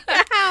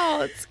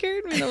 Ow, it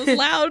scared me. That was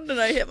loud, and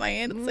I hit my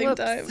hand at the same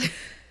time.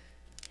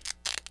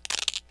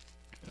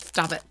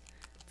 Stop it.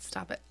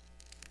 Stop it.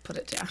 Put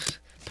it down.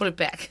 Put it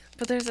back.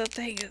 But there's a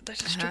thing.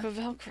 There's a strip of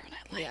Velcro, and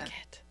I like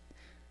it.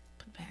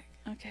 Put it back.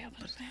 Okay, I'll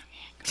put it back.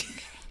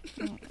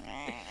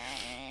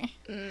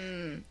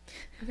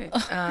 Okay.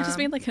 I just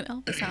made like an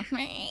Elvis sound.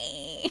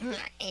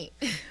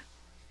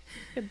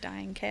 A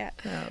dying cat.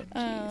 Oh,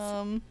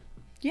 jeez.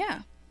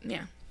 Yeah.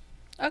 Yeah.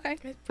 Okay.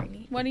 That's pretty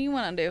neat. What do you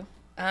want to do?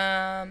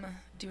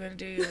 Do you want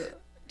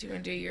to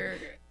do your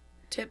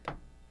tip?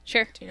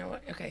 Sure. Do you know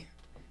what? Okay.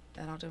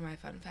 Then I'll do my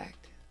fun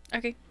fact.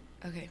 Okay.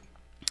 Okay.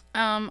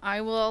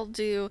 I will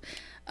do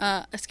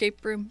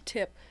escape room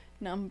tip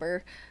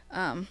number.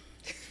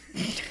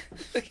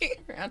 Looking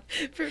around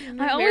for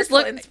I always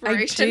look.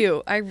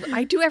 inspiration.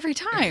 I do every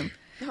time.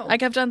 No.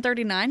 Like I've done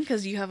 39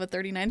 because you have a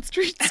 39th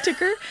Street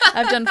sticker.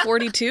 I've done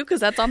 42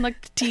 because that's on the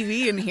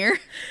TV in here.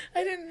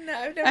 I didn't know.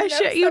 I've never I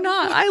shit you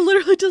not. I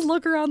literally just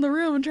look around the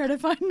room and try to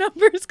find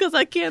numbers because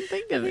I can't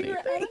think of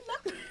anything.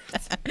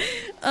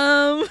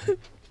 I'll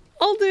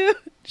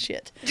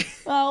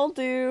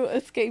do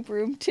escape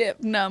room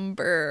tip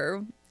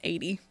number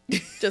 80,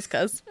 just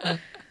because.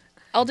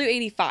 I'll do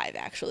 85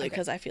 actually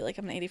because I feel like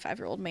I'm an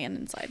 85-year-old man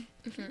inside.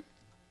 Mm-hmm.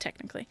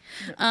 Technically.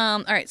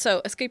 All right,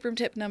 so escape room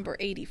tip number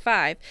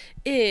 85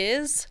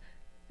 is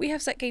we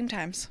have set game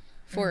times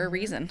for a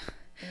reason.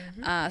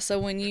 Mm-hmm. So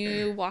when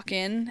you walk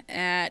in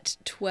at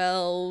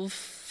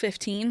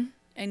 12:15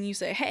 and you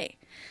say, hey,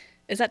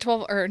 is that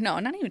 12, or no,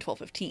 not even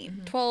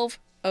 12:15,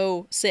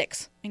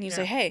 12:06, and you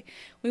say, hey,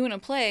 we want to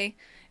play,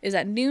 is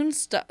that noon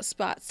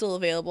spot still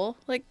available?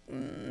 Like,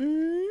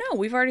 no,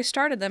 we've already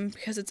started them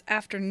because it's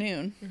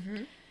afternoon.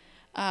 Mm-hmm.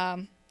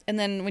 And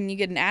then when you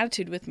get an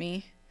attitude with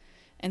me,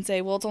 and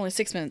say, well, it's only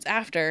 6 minutes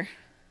after.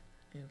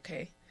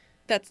 Okay.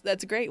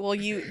 That's great. Well,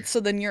 so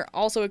then you're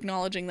also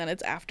acknowledging that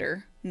it's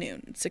after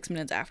noon. It's 6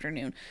 minutes after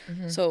noon.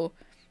 Mm-hmm. So,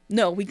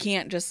 no, we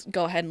can't just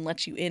go ahead and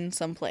let you in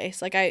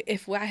someplace. Like,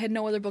 if I had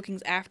no other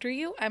bookings after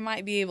you, I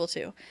might be able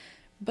to.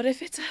 But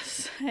if it's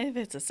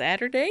a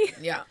Saturday,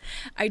 yeah,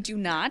 I do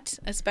not,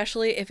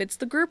 especially if it's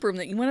the group room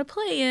that you want to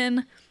play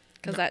in,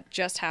 because that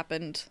just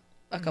happened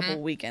a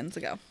couple weekends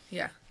ago.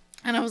 Yeah.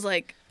 And I was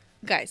like,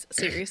 guys,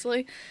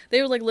 seriously?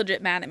 They were like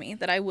legit mad at me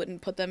that I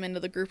wouldn't put them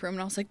into the group room.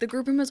 And I was like, the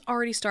group room has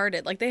already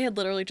started. Like they had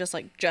literally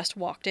just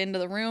walked into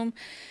the room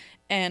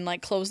and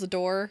like closed the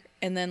door.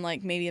 And then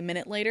like maybe a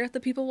minute later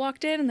the people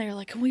walked in and they were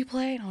like, can we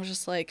play? And I was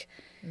just like,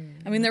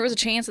 I mean, there was a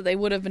chance that they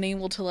would have been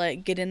able to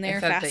like get in there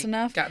fast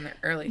enough. Gotten there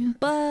early.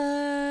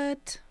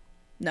 But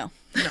no.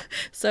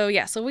 So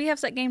yeah, so we have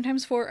set game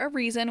times for a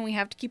reason. We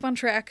have to keep on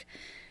track.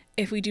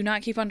 If we do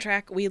not keep on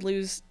track, we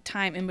lose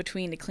time in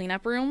between to clean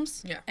up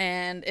rooms. Yeah.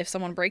 And if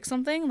someone breaks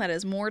something, that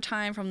is more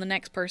time from the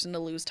next person to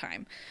lose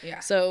time. Yeah.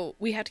 So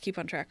we have to keep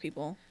on track,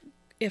 people.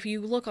 If you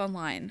look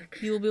online,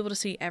 you will be able to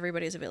see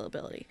everybody's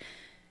availability.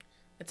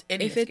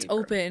 If it's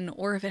open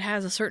or if it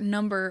has a certain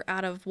number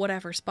out of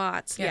whatever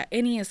spots. Yeah,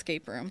 any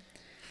escape room.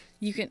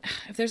 You can,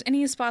 if there's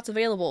any spots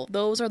available,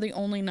 those are the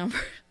only number.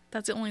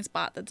 That's the only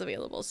spot that's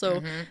available.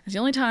 So it's the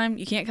only time.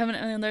 You can't come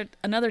in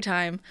another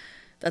time.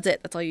 That's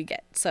it. That's all you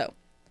get. So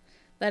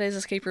that is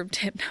escape room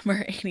tip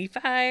number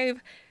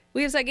 85.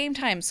 We have set game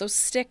times, so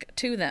stick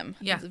to them.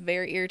 Yeah. It's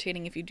very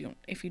irritating if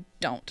you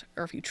don't,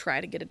 or if you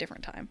try to get a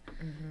different time.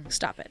 Mm-hmm.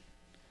 Stop it.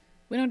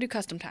 We don't do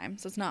custom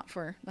times. That's not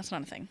a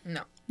thing.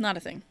 No. Not a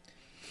thing.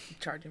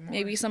 Charging more.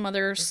 Maybe some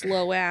other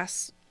slow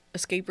ass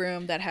escape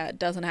room that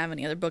doesn't have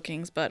any other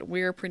bookings, but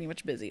we're pretty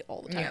much busy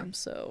all the time. Yeah.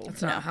 So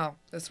that's not how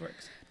this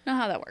works. Not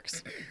how that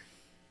works.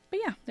 But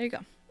yeah, there you go.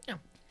 Yeah.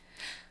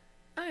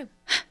 Okay.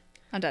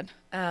 I'm done.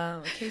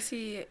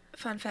 Casey,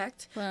 fun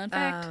fact. Fun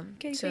fact.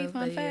 Casey, so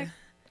fun the, fact.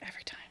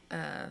 Every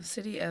time.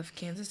 City of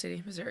Kansas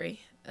City,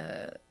 Missouri,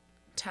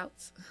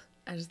 touts.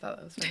 I just thought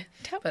that was funny.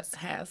 Touts. But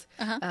has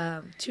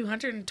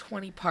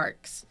 220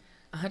 parks,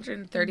 Go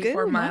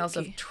 134 miles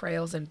monkey. of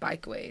trails and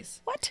bikeways.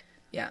 What?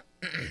 Yeah.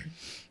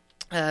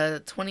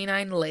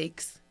 29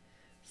 lakes.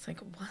 It's like,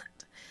 what?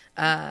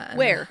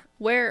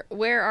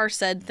 Where are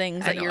said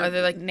things that you're are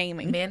they like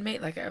naming?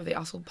 man-made? Like, are they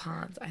also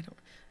ponds? I don't.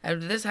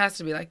 This has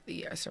to be like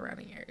the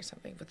surrounding area or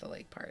something with the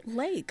lake part.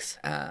 Lakes.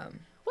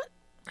 What?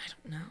 I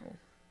don't know.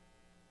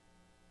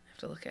 I have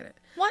to look at it.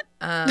 What?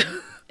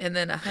 And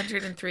then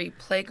 103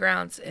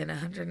 playgrounds and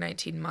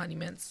 119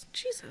 monuments.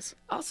 Jesus.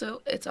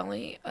 Also, it's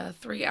only a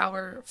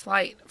 3-hour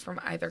flight from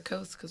either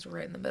coast because we're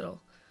right in the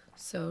middle.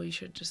 So you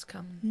should just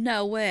come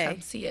No way.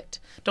 come see it.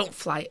 Don't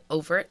fly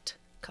over it.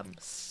 Come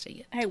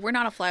see it. Hey, we're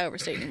not a flyover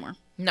state anymore.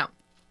 No.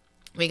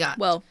 We got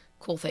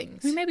cool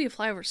things. We may be a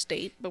flyover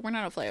state, but we're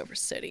not a flyover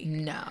city.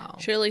 No.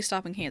 Should at least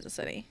stop in Kansas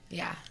City.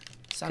 Yeah.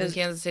 Stop in 'Cause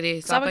Kansas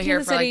City. Stop Stop in here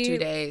Kansas for like City, 2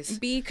 days.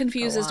 Be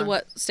confused Go as to on.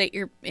 what state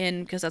you're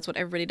in, because that's what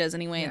everybody does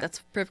anyway. Yeah. That's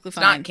perfectly It's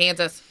fine. not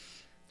Kansas.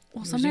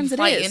 Well, You sometimes it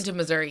fly is. into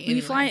Missouri anyway.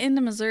 You fly into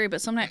Missouri, but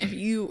sometimes if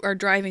you are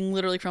driving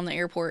literally from the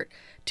airport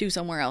to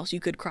somewhere else, you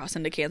could cross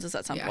into Kansas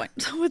at some Yeah. point.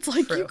 So it's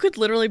like True. you could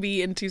literally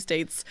be in 2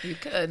 states. You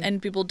could. And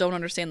people don't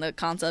understand the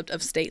concept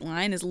of state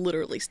line is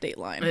literally state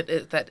line.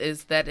 That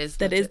is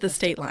the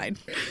state line.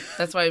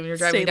 That's why when you're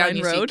driving State down, line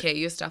you road. see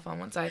KU stuff on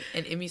one side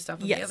and MU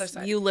stuff on the other Yes,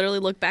 side. you literally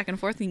look back and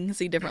forth and you can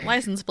see different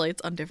license plates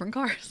on different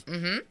cars.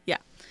 Mm-hmm. Yeah.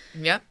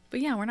 Yep.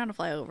 But yeah, we're not a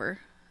flyover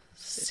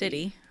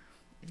city.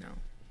 No.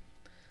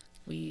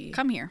 We.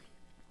 Come here.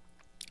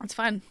 It's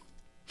fun.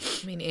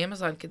 I mean,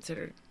 Amazon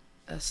considered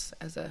us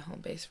as a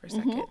home base for a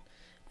second,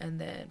 and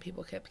then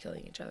people kept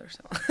killing each other.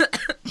 So.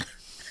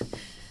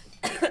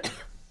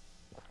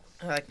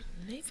 Like,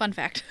 Fun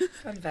fact.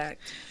 fun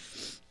fact.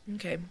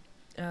 Okay.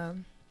 Yeah,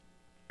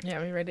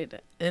 are we ready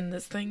to end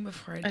this thing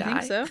before I die? I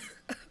think so.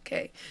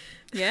 Okay.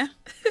 Yeah.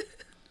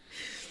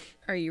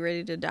 Are you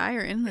ready to die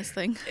or end this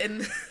thing? End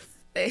this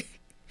thing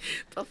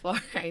before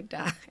I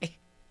die.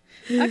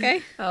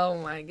 Okay. Oh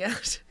my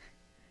gosh.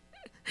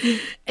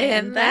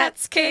 And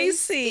that's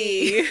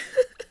Casey.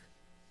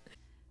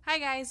 Hi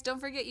guys, don't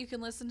forget you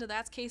can listen to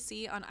That's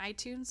KC on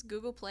iTunes,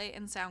 Google Play,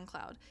 and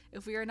SoundCloud.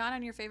 If we are not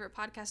on your favorite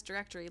podcast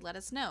directory, let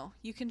us know.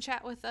 You can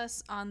chat with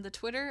us on the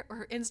Twitter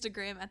or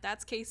Instagram at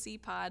That's KC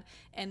Pod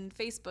and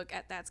Facebook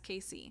at That's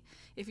KC.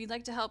 If you'd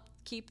like to help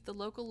keep the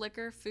local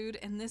liquor, food,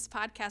 and this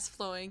podcast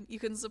flowing, you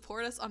can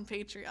support us on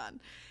Patreon.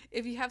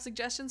 If you have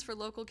suggestions for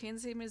local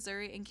Kansas City,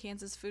 Missouri, and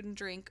Kansas food and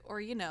drink, or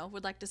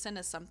would like to send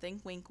us something,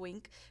 wink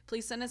wink,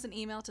 please send us an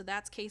email to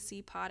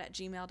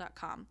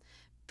thatskcpod@gmail.com.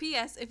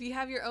 P.S. If you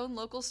have your own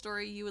local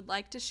story you would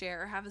like to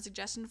share or have a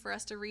suggestion for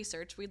us to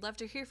research, we'd love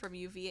to hear from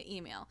you via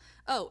email.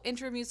 Oh,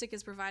 intro music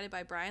is provided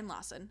by Brian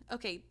Lawson.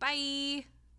 Okay, bye!